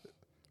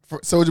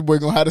 Soulja Boy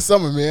gonna have the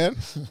summer, man.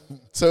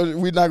 So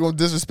we're not gonna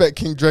disrespect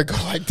King Draco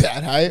like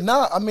that, right?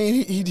 Nah, I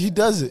mean he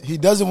does it. He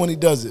does it when he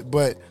does it.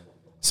 But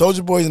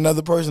Soulja Boy is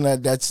another person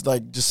that's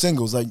like just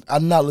singles. Like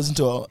I've never listened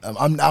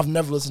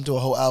to a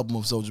whole album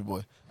of Soulja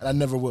Boy, and I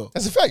never will.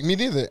 That's a fact. Me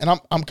neither. And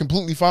I'm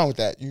completely fine with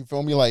that. You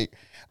feel me? Like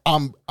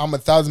I'm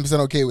 1,000%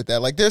 okay with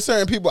that. Like there's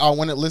certain people I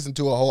want to listen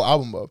to a whole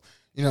album of.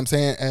 You know what I'm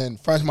saying? And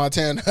French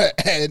Montana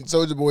and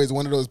Soulja Boy is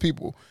one of those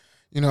people.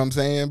 You know what I'm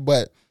saying?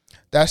 But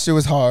that shit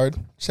was hard.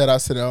 Shout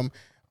outs to them.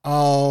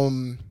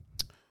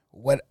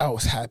 What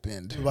else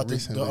happened about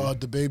recently?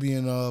 the baby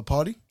and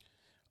party?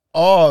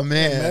 Oh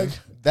man,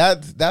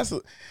 that's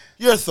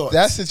your thoughts.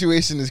 That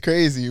situation is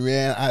crazy,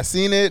 man. I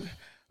seen it.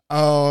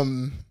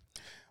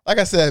 Like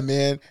I said,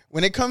 man,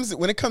 when it comes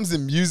to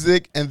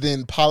music and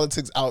then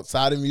politics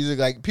outside of music,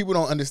 like people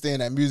don't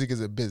understand that music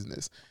is a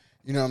business.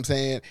 You know what I'm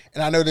saying?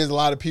 And I know there's a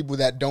lot of people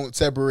that don't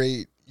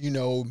separate,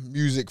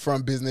 music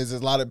from business.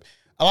 There's a lot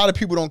of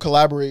people don't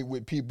collaborate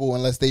with people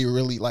unless they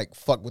really like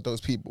fuck with those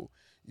people.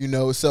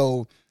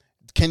 So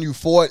can you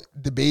fault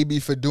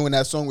DaBaby for doing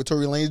that song with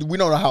Tory Lanez? We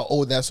don't know how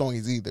old that song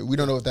is either. We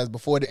don't know if that's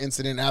before the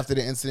incident, after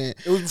the incident.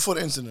 It was before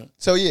the incident.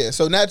 So yeah,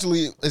 so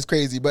naturally it's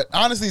crazy. But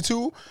honestly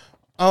too,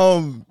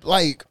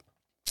 like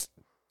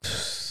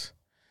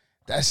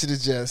that shit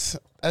is just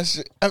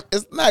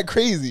it's not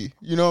crazy.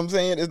 You know what I'm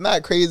saying? It's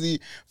not crazy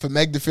for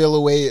Meg to feel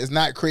away. It's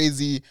not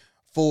crazy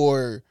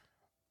for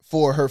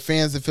her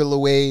fans to feel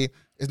away.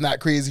 It's not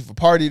crazy for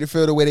Party to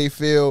feel the way they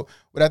feel.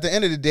 But at the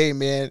end of the day,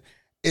 man,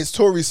 it's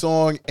Tory's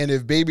song, and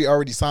if Baby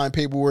already signed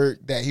paperwork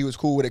that he was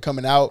cool with it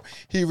coming out,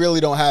 he really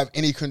don't have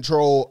any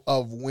control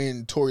of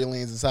when Tory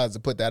Lanez decides to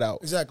put that out.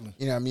 Exactly.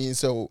 You know what I mean?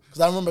 So, because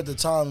I remember at the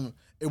time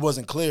it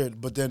wasn't cleared,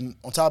 but then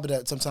on top of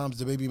that,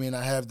 sometimes DaBaby may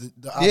not have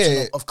the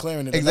option of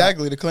clearing it.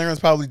 Exactly. The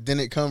clearance probably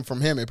didn't come from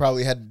him. It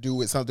probably had to do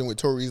with something with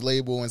Tory's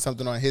label and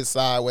something on his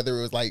side, whether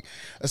it was like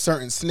a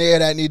certain snare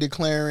that needed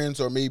clearance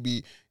or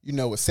maybe,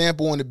 a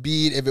sample on the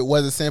beat. If it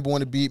was a sample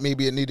on the beat,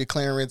 maybe it needed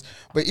clearance.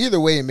 But either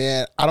way,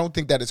 man, I don't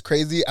think that is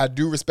crazy. I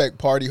do respect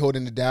Party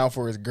holding it down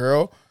for his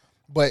girl.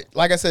 But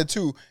like I said,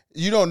 too,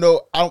 you don't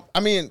know. I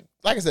mean,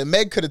 like I said,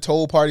 Meg could have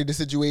told Party the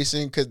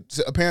situation because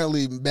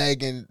apparently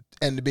Meg and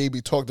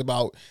DaBaby talked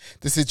about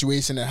the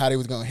situation and how they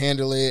was going to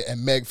handle it.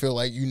 And Meg feel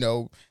like,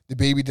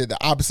 DaBaby did the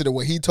opposite of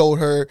what he told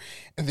her.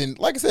 And then,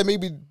 like I said,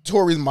 maybe maybe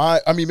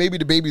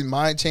DaBaby's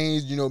mind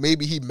changed.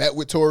 Maybe he met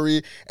with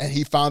Tory and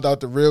he found out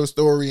the real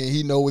story and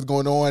he know what's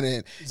going on.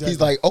 And He's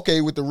like,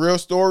 okay, with the real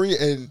story.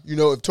 And,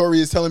 if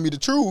Tory is telling me the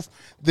truth,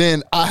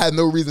 then I had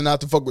no reason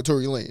not to fuck with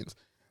Tory Lanez.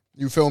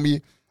 You feel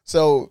me?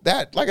 So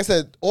that, like I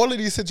said, all of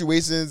these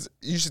situations,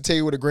 you should take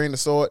it with a grain of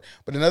salt.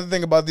 But another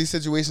thing about these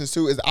situations,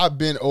 too, is I've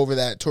been over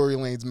that Tory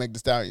Lanez Meg Thee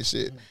Stallion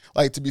shit.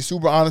 Like, to be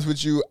super honest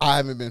with you, I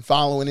haven't been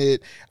following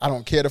it. I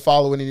don't care to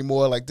follow it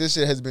anymore. Like, this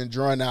shit has been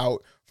drawn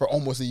out for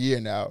almost a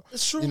year now.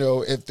 It's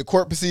true. If the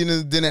court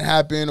proceedings didn't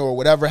happen or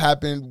whatever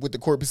happened with the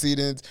court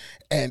proceedings,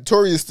 and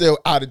Tory is still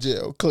out of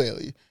jail,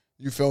 clearly.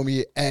 You feel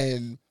me?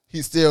 And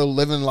he's still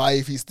living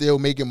life. He's still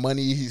making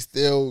money. He's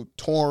still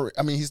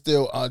he's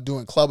still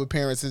doing club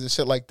appearances and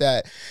shit like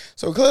that.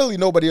 So clearly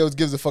nobody else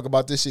gives a fuck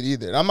about this shit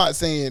either. And I'm not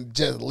saying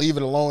just leave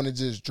it alone and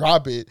just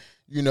drop it,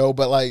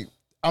 but like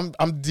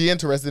I'm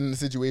de-interested in the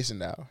situation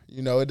now.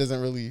 It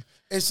doesn't really.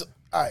 It's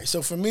all right.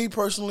 So for me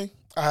personally,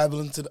 I haven't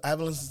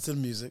listened to the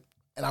music,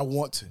 and I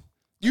want to.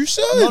 You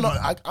should.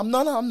 I'm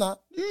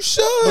not. You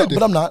should,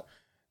 but I'm not.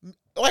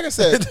 Like I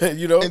said,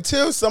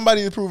 until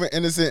somebody is proven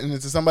innocent and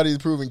until somebody is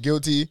proven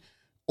guilty.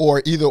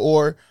 Or either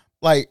or,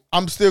 like,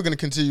 I'm still going to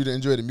continue to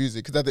enjoy the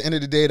music because at the end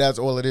of the day, that's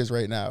all it is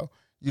right now.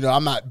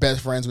 I'm not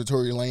best friends with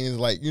Tory Lanez.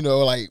 Like,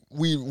 like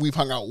we've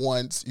hung out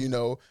once,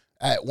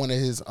 at one of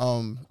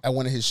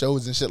his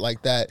shows and shit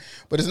like that.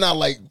 But it's not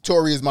like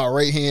Tory is my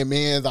right hand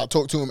man. I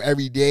talk to him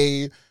every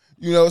day,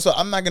 So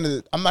I'm not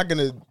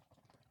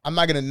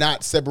gonna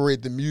not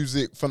separate the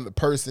music from the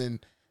person,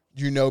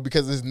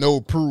 because there's no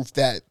proof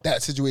that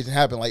situation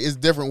happened. Like, it's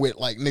different with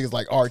like niggas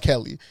like R.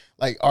 Kelly.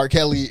 Like, R.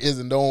 Kelly is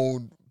a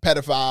known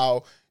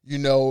pedophile,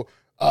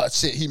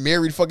 he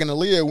married fucking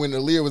Aaliyah when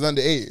Aaliyah was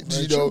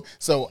underage, True.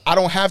 So I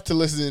don't have to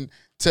listen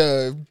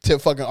to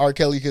fucking R.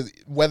 Kelly because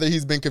whether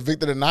he's been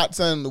convicted or not,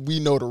 son,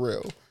 we know the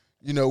real.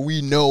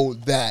 We know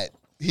that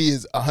he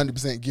is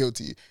 100%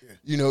 guilty.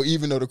 Yeah.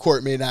 Even though the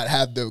court may not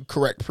have the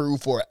correct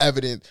proof or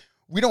evidence,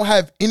 we don't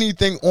have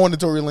anything on the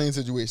Tory Lanez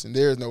situation.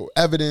 There is no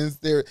evidence.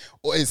 There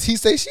is he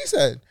say, she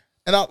said.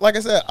 And like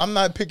I said, I'm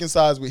not picking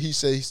sides with he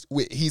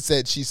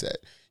said, she said.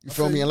 You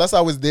feel me? Unless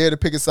I was there to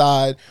pick a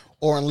side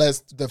or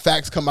unless the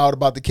facts come out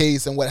about the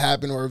case and what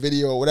happened or a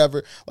video or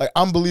whatever, like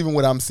I'm believing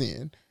what I'm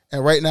seeing.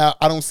 And right now,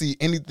 I don't see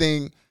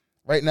anything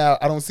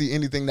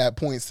that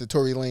points to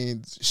Tory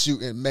Lanez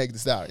shooting Meg Thee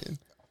Stallion.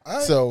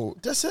 Right. So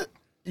that's it.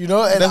 And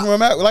that's where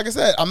I'm at. Like I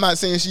said, I'm not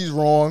saying she's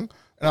wrong.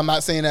 And I'm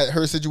not saying that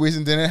her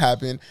situation didn't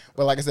happen.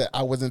 But like I said,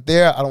 I wasn't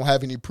there. I don't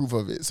have any proof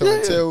of it. So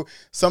until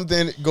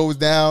something goes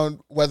down,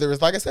 whether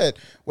it's, like I said,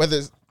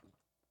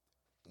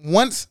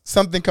 once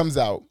something comes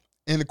out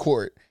in the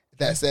court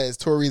that says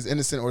Tory is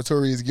innocent or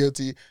Tory is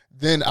guilty,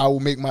 then I will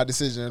make my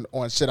decision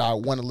on should I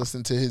want to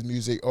listen to his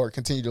music or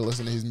continue to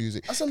listen to his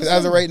music. Because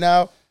as of right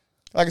now,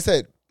 like I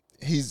said,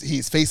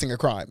 he's facing a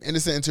crime.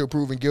 Innocent until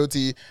proven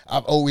guilty.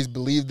 I've always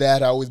believed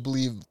that. I always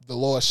believe the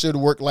law should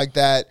work like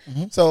that.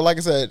 Mm-hmm. So like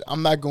I said,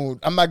 I'm not going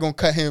to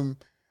cut him.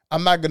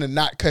 I'm not going to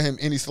not cut him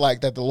any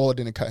slack that the law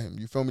didn't cut him.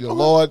 You feel me? The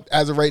law,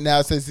 as of right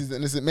now, says he's an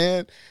innocent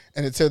man.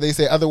 And until they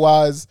say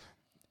otherwise,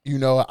 I'm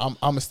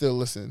going to still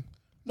listen.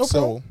 No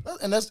problem.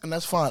 And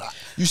that's fine.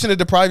 You shouldn't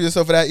deprive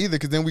yourself of that either,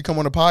 because then we come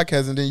on a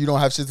podcast and then you don't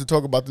have shit to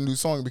talk about the new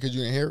song because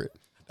you didn't hear it.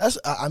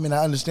 I mean,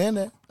 I understand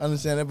that.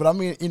 But I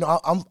mean, you know,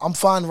 I'm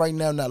fine right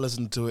now not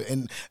listening to it,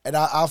 and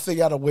I'll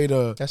figure out a way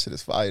to. That shit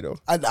is fire though.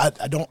 I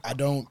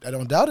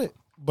don't doubt it.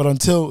 But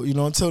until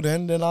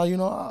then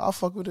I'll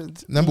fuck with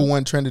it. Number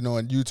one trending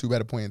on YouTube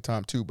at a point in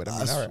time too. But I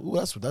mean, all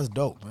right. That's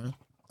dope, man.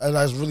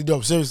 That's really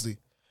dope, seriously.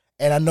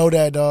 And I know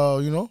that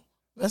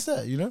that's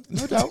that,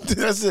 no doubt.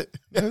 That's it,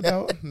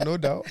 no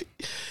doubt.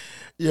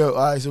 Yo,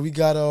 all right. So we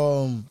got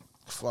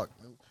fuck.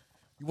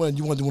 You want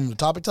to do one of the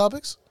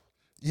topics?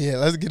 Yeah,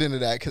 let's get into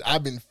that because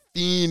I've been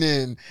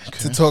fiending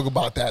to talk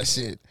about that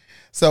shit.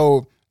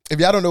 So if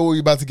y'all don't know what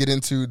we're about to get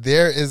into,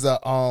 there is a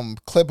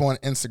clip on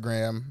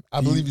Instagram. I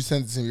believe you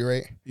sent it to me,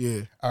 right?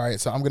 Yeah. All right,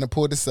 so I'm gonna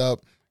pull this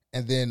up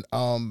and then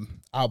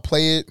I'll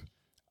play it.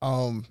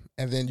 And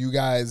then you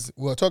guys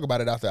will talk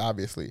about it after,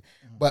 obviously.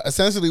 Mm-hmm. But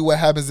essentially what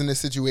happens in this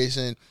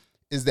situation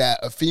is that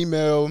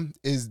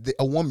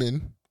a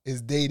woman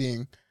is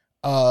dating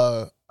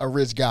a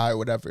rich guy or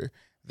whatever.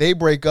 They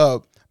break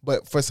up,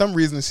 but for some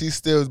reason she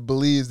still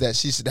believes that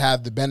she should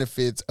have the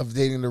benefits of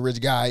dating the rich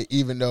guy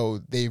even though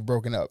they've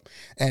broken up.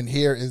 And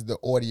here is the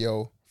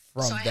audio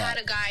from that. So I had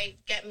a guy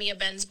get me a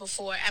Benz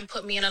before and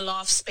put me in a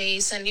loft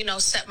space and,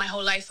 set my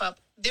whole life up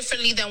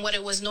differently than what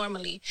it was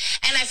normally.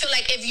 And I feel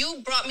like if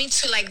you brought me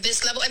to like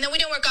this level, and then we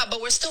didn't work out,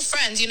 but we're still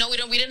friends, we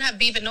didn't have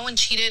beef and no one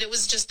cheated. It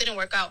was just didn't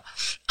work out.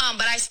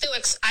 But I still,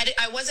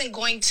 I wasn't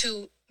going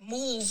to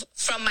move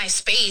from my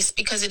space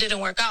because it didn't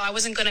work out. I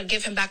wasn't going to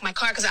give him back my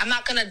car because I'm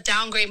not going to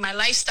downgrade my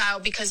lifestyle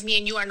because me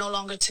and you are no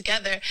longer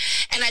together.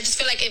 And I just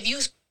feel like if you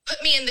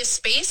put me in this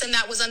space and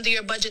that was under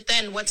your budget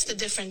then, what's the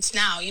difference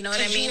now? You know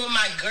what I mean? You were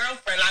my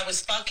girlfriend. I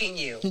was fucking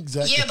you.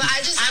 Exactly. Yeah, but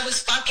I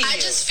was fucking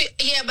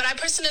you. But I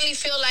personally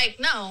feel like,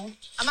 no,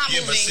 I'm not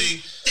moving.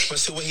 But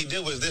see, what he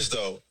did was this,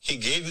 though. He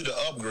gave you the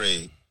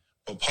upgrade,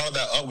 but part of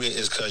that upgrade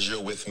is because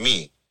you're with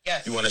me.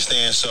 Yes. You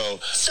understand? So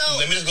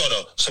let me just go,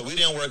 though. So we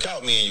didn't work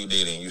out, me and you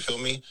dating. You feel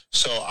me?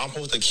 So I'm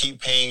supposed to keep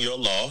paying your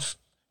loft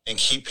and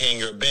keep paying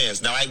your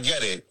Benz. Now, I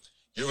get it.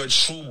 You're a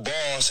true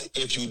boss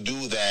if you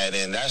do that,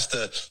 and that's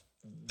the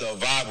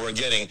vibe we're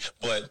getting.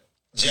 But,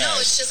 Jazz, no,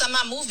 it's just I'm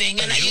not moving,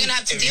 and you're going to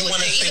have to deal with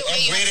it.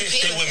 If you want to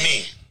stay upgraded, stay with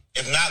me.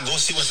 If not, go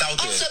see what's out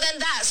there.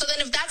 So then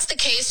if that's the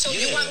case,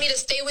 you want me to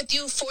stay with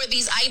you for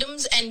these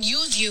items and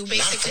use you,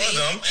 basically.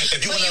 Not for them.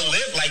 If you want to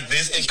live like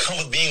this, it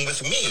comes with being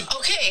with me.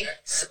 Okay.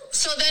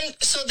 So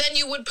then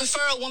you would prefer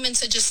a woman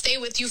to just stay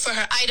with you for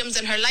her items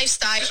and her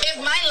lifestyle. If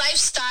my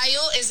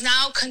lifestyle is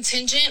now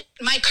contingent,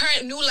 my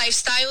current new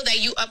lifestyle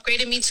that you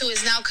upgraded me to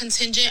is now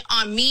contingent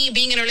on me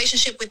being in a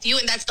relationship with you,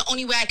 and that's the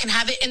only way I can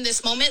have it in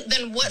this moment,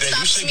 then what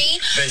stops me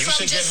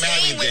from just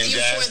staying with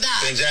you for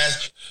that? Then,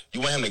 Jazz,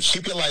 you want him to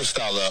keep your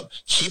lifestyle up,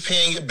 keep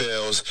paying your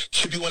bills,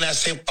 keep you on that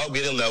same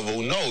upgraded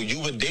level. No,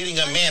 you were dating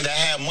a man that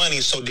had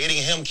money, so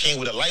dating him came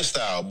with a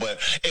lifestyle. But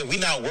if we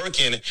not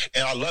working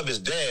and our love is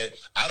dead,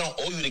 I don't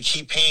owe you to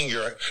keep paying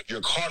your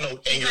car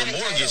note and your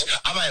mortgage.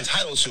 I'm not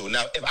entitled to.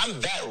 Now, if I'm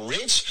that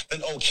rich,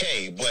 then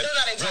okay. But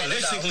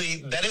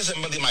realistically, that isn't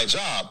really my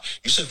job.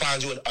 You should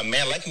find you a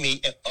man like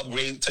me and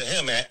upgrade to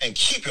him and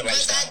keep your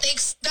lifestyle. But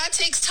that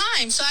takes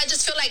time. So I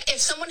just feel like if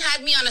someone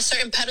had me on a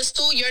certain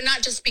pedestal, you're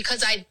not just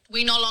because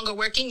we no longer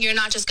working, you're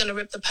not just going to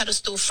rip the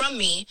pedestal from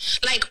me.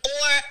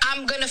 Or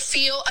I'm going to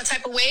feel a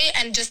type of way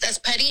and just as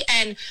petty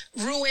and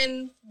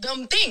ruin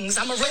them things.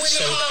 I'm going to ruin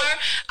the car.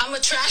 I'm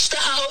going to trash the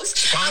house.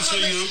 Sponsor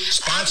you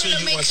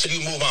until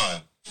you move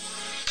on.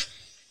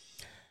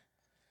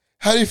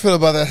 How do you feel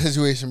about that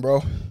situation,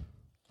 bro?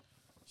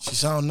 She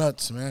sound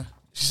nuts, man.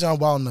 She sound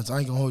wild nuts. I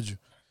ain't gonna hold you.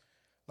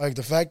 Like,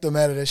 the fact of the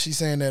matter that she's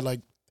saying that,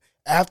 like,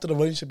 after the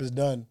relationship is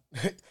done,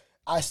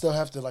 I still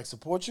have to, like,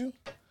 support you.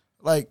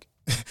 Like,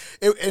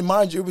 and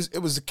mind you, it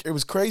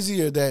was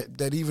crazier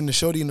that even the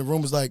shorty in the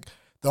room was like,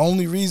 the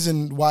only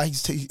reason why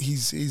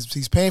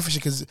he's paying for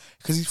shit because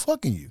he's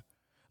fucking you.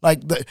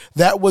 Like,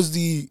 that was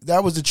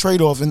the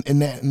trade off in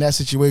that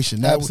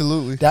situation.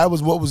 Absolutely, that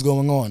was what was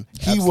going on.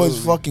 He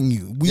was fucking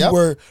you. We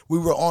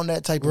were on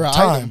that type of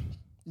time.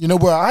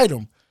 We're an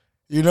item.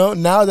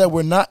 Now that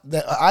we're not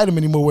that item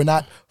anymore, we're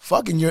not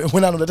fucking you.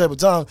 We're not on that type of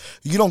time.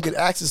 You don't get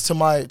access to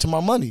my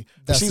money.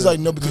 She's like,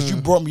 no, because you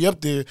brought me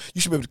up there,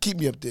 you should be able to keep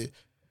me up there.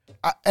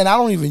 And I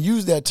don't even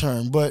use that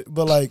term, but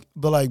like,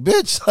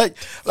 bitch,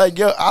 like,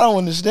 yo, I don't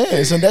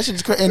understand. So that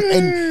shit's crazy.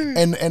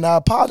 And I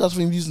apologize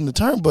for even using the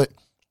term, but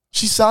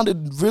she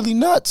sounded really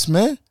nuts,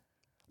 man.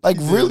 Like,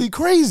 really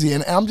crazy.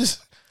 And I'm just,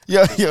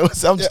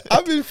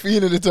 I've been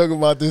feeling to talk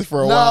about this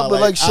for a while. Nah,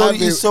 but like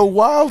shorty is so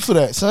wild for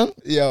that, son.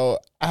 Yo,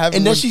 I haven't.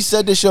 And then she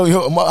said this, yo,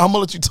 I'm gonna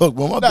let you talk,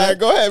 bro.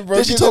 Go ahead, bro.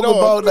 Then she talk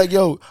about like,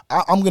 yo,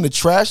 I'm gonna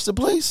trash the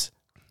place.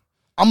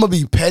 I'm gonna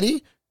be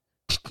petty.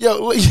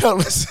 Yo,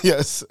 listen,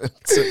 yes,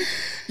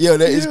 yo,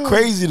 that is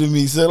crazy to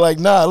me. So like,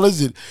 nah,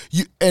 listen,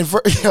 and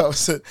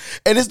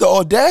it's the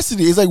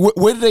audacity. It's like,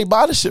 where do they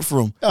buy the shit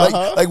from?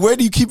 Like, where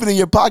do you keep it in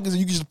your pockets and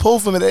you can just pull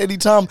from it at any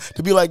time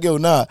to be like, yo,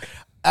 nah.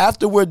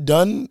 After we're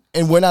done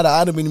and we're not an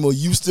item anymore,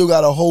 you still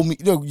gotta hold me.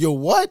 Yo,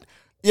 what?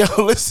 Yo,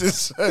 listen.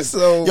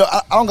 So,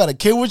 I don't got a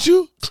kid with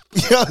you.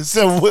 Yo,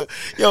 so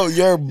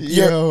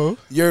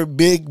you're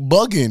big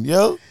bugging,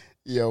 yo.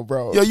 Yo,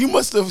 bro. Yo, you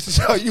must have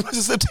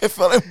sit there,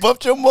 fell and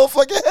bumped your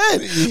motherfucking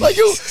head. Like,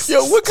 yo,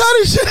 what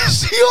kind of shit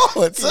is she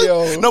on? Son?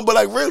 Yo. No, but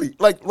like really,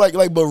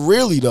 but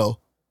really though,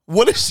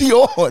 what is she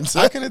on?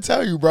 Son? I couldn't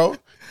tell you, bro.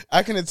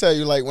 I couldn't tell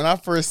you. Like when I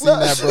first seen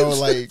that, bro.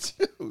 Like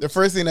the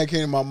first thing that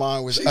came to my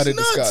mind was utter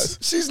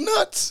disgust. She's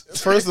nuts.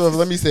 First of all,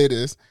 let me say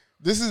this.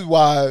 This is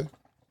why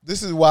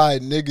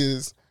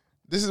niggas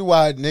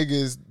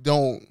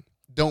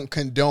don't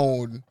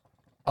condone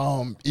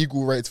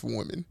equal rights for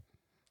women.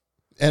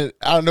 And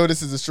I know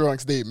this is a strong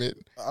statement,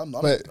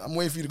 but I'm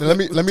waiting for you to.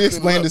 Let me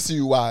explain this to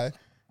you why.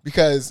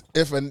 Because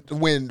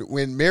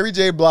when Mary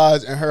J.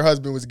 Blige and her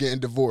husband was getting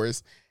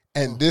divorced,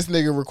 and this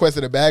nigga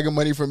requested a bag of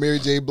money from Mary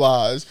J.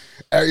 Blige,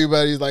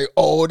 everybody's like,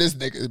 "Oh, this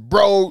nigga is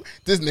broke.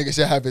 This nigga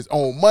should have his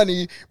own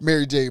money.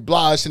 Mary J.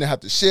 Blige shouldn't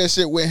have to share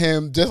shit with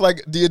him." Just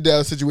like the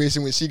Adele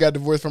situation when she got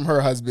divorced from her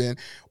husband.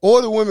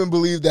 All the women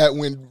believe that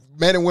when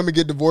men and women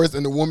get divorced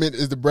and the woman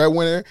is the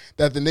breadwinner,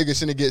 that the nigga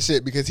shouldn't get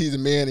shit because he's a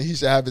man and he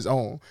should have his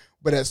own.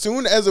 But as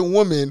soon as a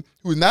woman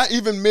who's not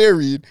even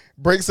married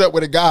breaks up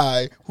with a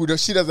guy who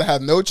she doesn't have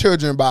no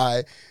children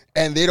by,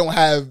 and they don't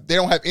have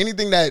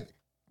anything that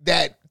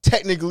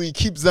technically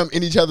keeps them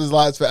in each other's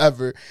lives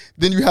forever,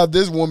 then you have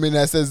this woman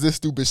that says this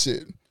stupid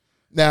shit.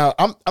 Now,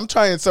 I'm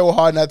trying so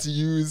hard not to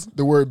use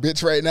the word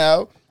bitch right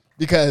now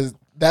because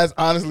that's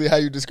honestly how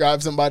you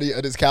describe somebody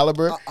of this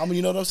caliber. I mean,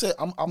 you know what I'm saying?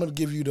 I'm gonna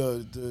give you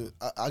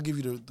I'll give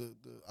you the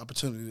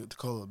opportunity to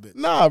call her a bitch.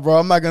 Nah, bro,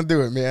 I'm not gonna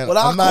do it, man. But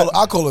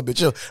I'll call her a bitch.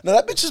 Yo, now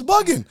that bitch is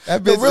bugging.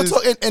 That bitch real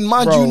talk, and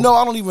mind you,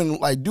 I don't even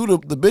like do the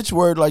bitch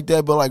word like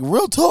that. But like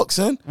real talk,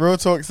 son. Real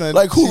talk, son.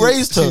 Like who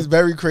raised her? She's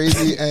very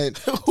crazy. And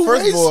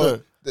first of all,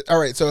 all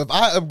right. So if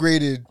I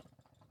upgraded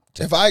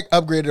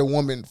a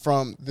woman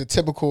from the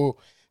typical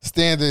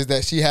standards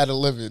that she had to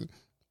live in,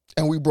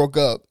 and we broke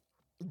up.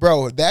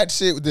 Bro, that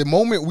shit, the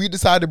moment we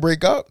decide to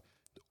break up,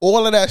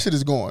 all of that shit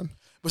is gone.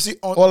 But see,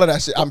 all of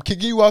that shit. I'm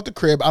kicking you out the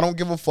crib. I don't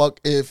give a fuck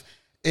if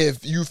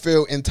you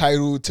feel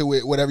entitled to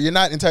it, whatever. You're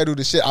not entitled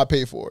to shit I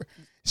pay for.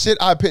 Shit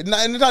I pay, and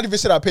it's not even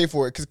shit I pay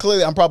for it, because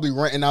clearly I'm probably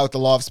renting out the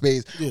loft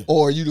space,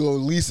 or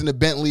leasing a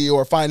Bentley,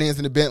 or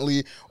financing a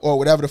Bentley, or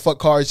whatever the fuck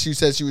car she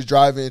said she was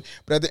driving.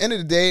 But at the end of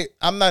the day,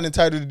 I'm not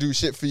entitled to do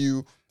shit for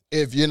you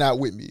if you're not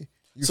with me.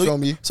 You feel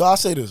me? So I'll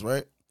say this,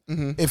 right?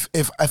 Mm-hmm.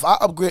 If I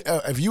upgrade,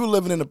 if you were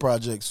living in the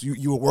projects,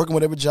 you were working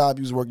whatever job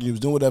you was working, you was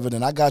doing whatever,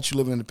 then I got you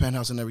living in the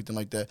penthouse and everything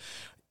like that.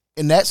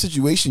 In that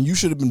situation, you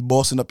should have been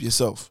bossing up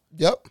yourself.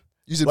 Yep.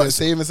 You should have been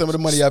saving some of the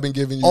money I've been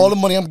giving you. All the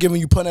money I'm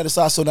giving you, putting that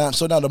aside. So now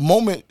the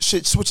moment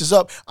shit switches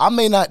up, I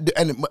may not,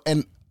 and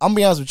I'm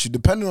be honest with you,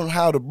 depending on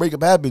how the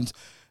breakup happens,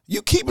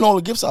 you keeping all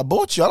the gifts I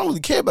bought you. I don't really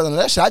care about none of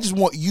that shit. I just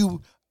want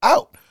you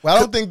out. Well, I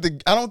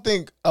don't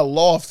think a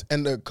loft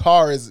and the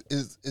car is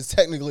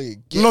technically a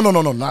gift. No,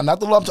 not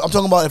the loft. I'm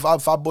talking about if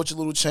I bought you a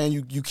little chain,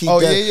 you keep that. Oh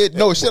yeah,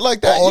 no shit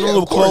like that. All the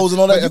little clothes and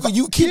all that.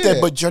 You keep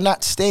that, but you're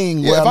not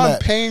staying where I'm at. If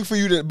I'm paying for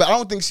you to, but I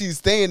don't think she's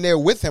staying there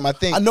with him. I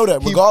know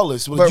that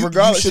regardless. But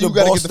regardless, you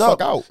gotta get the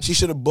fuck out. She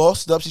should have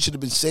bossed up. She should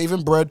have been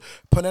saving bread,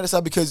 putting that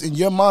aside, because in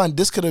your mind,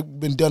 this could have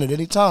been done at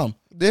any time.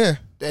 Yeah,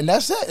 and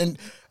that's it. And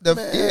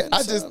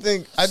I just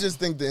think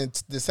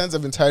the sense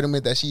of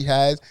entitlement that she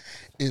has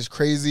is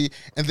crazy.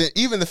 And then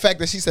even the fact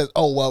that she says,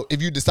 "Oh well,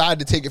 if you decide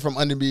to take it from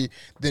under me,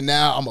 then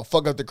now I'm gonna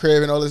fuck up the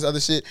crib and all this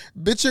other shit."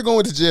 Bitch, you're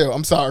going to jail.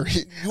 I'm sorry,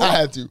 I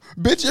had to.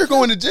 Bitch, you're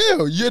going to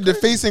jail. You're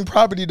defacing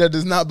property that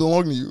does not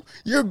belong to you.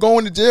 You're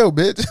going to jail,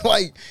 bitch.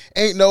 Like,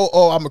 ain't no,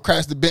 I'm gonna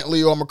crash the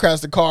Bentley or I'm gonna crash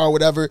the car or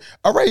whatever.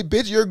 All right,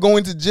 bitch, you're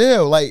going to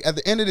jail. Like, at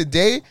the end of the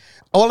day,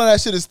 all of that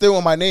shit is still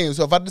on my name.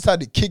 So if I decide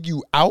to kick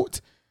you out,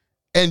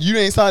 and you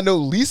ain't signed no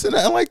lease or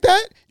nothing like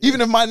that,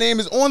 even if my name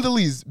is on the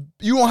lease,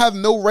 you don't have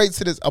no rights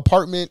to this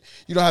apartment.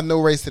 You don't have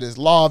no rights to this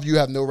loft. You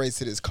have no rights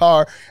to this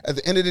car. At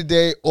the end of the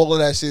day, all of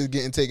that shit is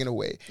getting taken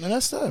away. And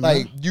that's that,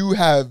 like, man. You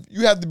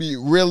have to be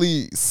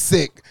really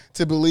sick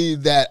to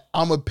believe that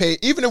I'm going to pay,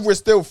 even if we're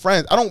still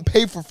friends, I don't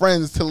pay for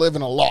friends to live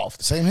in a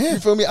loft. Same here. You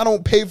feel me? I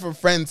don't pay for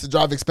friends to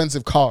drive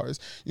expensive cars.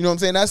 You know what I'm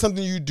saying? That's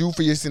something you do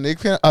for your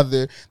significant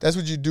other. That's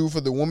what you do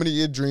for the woman of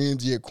your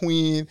dreams, your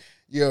queen,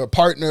 your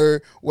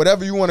partner,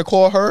 whatever you want to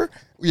call her,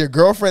 your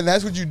girlfriend.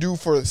 That's what you do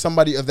for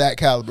somebody of that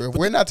caliber. If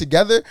we're not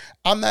together,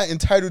 I'm not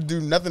entitled to do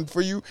nothing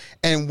for you.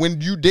 And when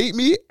you date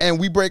me and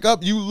we break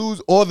up, you lose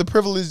all the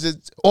privileges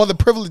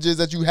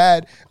that you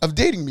had of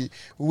dating me,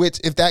 which,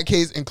 if that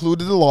case,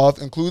 included the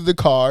loft, included the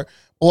car,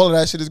 all of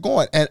that shit is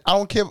gone. And I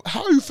don't care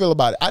how you feel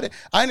about it.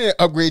 I didn't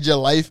upgrade your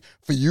life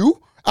for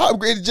you. I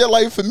upgraded your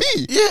life for me.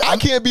 Yeah, I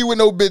can't be with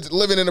no bitch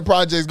living in the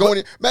projects.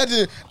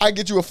 Imagine I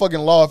get you a fucking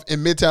loft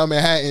in Midtown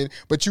Manhattan,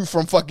 but you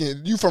from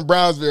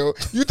Brownsville.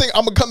 You think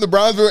I'm gonna come to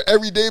Brownsville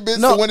every day, bitch,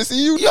 to want to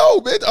see you?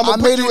 No, bitch. I'm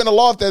gonna put you in a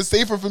loft that's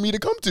safer for me to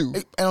come to.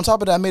 And on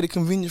top of that, I made it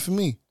convenient for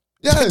me.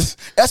 Yes,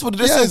 that's what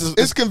this is.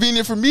 It's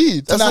convenient for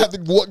me to not have to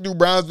walk through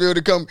Brownsville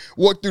to come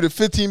walk through the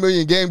 15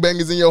 million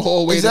gangbangers in your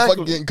hallway to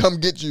fucking come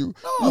get you.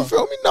 No. You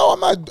feel me? No,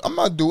 I'm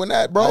not doing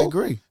that, bro. I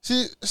agree.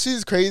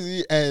 She's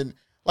crazy. And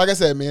like I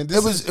said, man,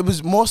 it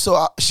was more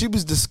so she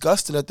was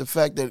disgusted at the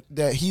fact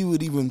that he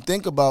would even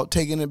think about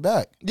taking it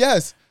back.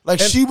 Yes. Like,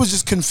 and she was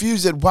just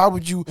confused at why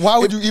would you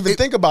even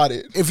think about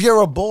it? If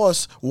you're a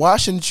boss, why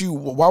would you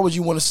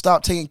want to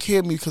stop taking care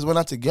of me because we're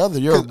not together?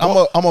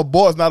 I'm a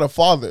boss, not a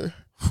father.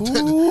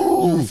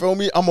 You feel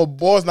me? I'm a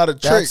boss, not a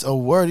trick. That's a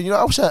word. You know,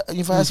 I wish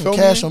if I had some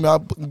cash on me,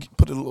 I'd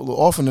put a little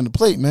offering in the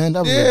plate, man.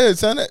 That was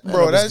son.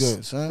 Bro,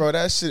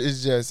 that shit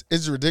is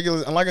it's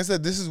ridiculous. And like I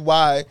said, this is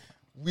why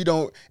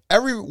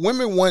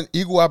women want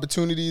equal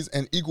opportunities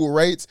and equal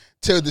rights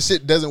till the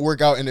shit doesn't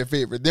work out in their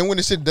favor. Then when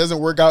the shit doesn't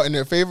work out in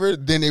their favor,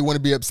 then they want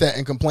to be upset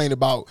and complain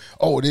about,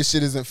 oh, this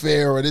shit isn't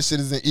fair or this shit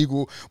isn't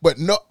equal. But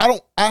no,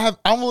 I've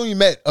only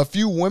met a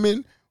few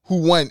women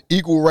who want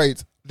equal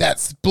rights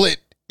that split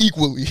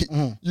equally.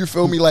 You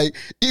feel me? Like,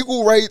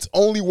 equal rights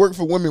only work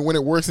for women when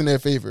it works in their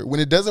favor. When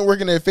it doesn't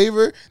work in their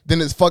favor, then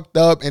it's fucked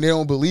up and they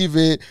don't believe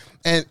it.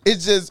 And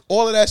it's just,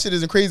 all of that shit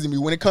isn't crazy to me.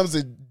 When it comes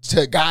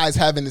to guys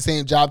having the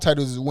same job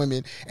titles as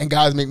women and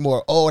guys make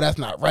more, oh, that's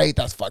not right,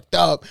 that's fucked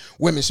up.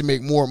 Women should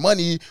make more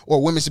money,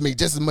 or women should make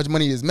just as much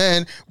money as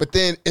men. But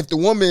then if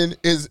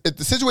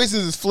the situation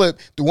is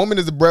flipped, the woman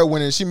is a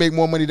breadwinner and she make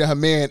more money than her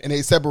man, and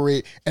they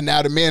separate, and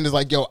now the man is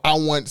like, yo, I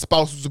want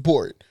spousal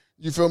support.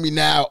 You feel me?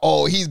 Now,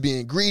 oh, he's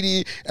being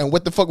greedy, and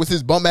what the fuck was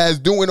his bum ass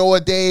doing all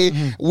day?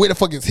 Where the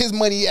fuck is his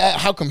money at?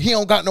 How come he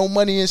don't got no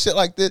money and shit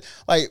like this?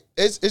 Like,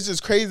 it's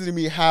just crazy to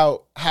me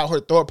how her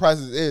thought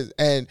process is.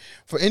 And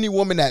for any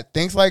woman that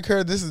thinks like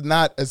her, this is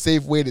not a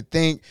safe way to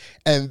think.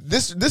 And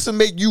this will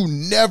make you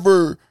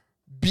never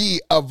be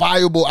a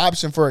viable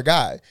option for a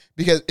guy.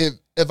 Because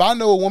if I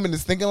know a woman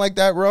is thinking like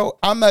that, bro,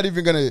 I'm not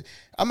even gonna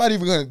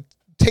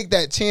take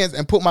that chance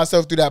and put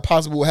myself through that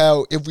possible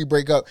hell if we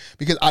break up,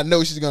 because I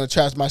know she's gonna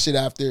trash my shit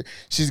after.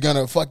 She's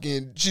gonna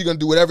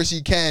do whatever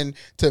she can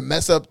to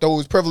mess up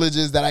those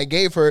privileges that I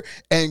gave her.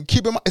 And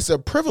keep in mind, it's a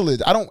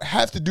privilege. I didn't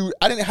have to do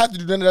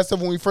none of that stuff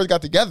when we first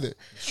got together.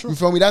 Sure. You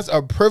feel me? That's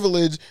a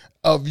privilege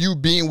of you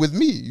being with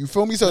me. You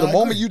feel me? So the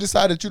moment you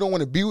decide that you don't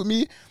want to be with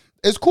me,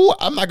 it's cool.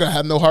 I'm not gonna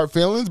have no hard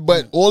feelings,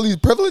 but all these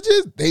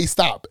privileges, they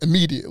stop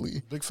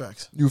immediately. Big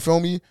facts. You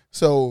feel me?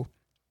 So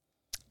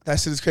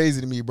that shit is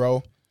crazy to me,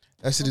 bro.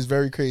 That shit is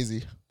very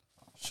crazy.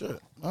 Shit.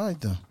 All right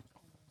then.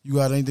 You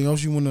got anything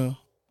else you wanna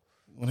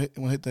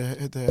hit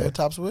the head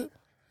tops with?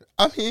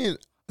 I mean,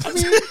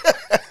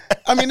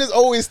 there's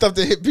always stuff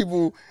to hit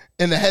people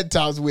in the head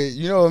tops with.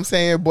 You know what I'm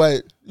saying?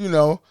 But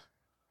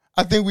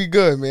I think we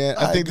good, man.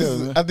 I think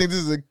this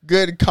is a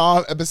good,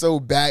 calm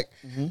episode back.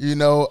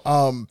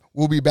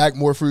 We'll be back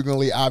more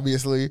frequently,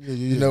 obviously.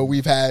 Yeah.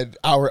 We've had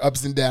our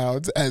ups and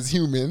downs as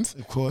humans.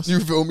 Of course. You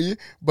feel me?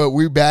 But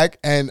we're back,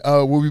 and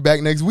we'll be back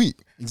next week.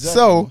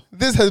 Exactly. So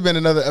this has been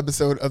another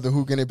episode of the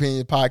Hookah and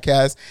Opinion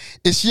Podcast.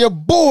 It's your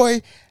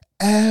boy,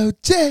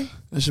 LJ.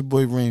 It's your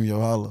boy, Reem. Yo,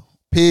 holla.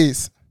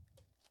 Peace.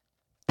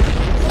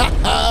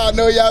 I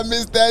know y'all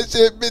missed that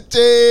shit,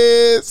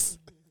 bitches.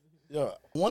 Yo.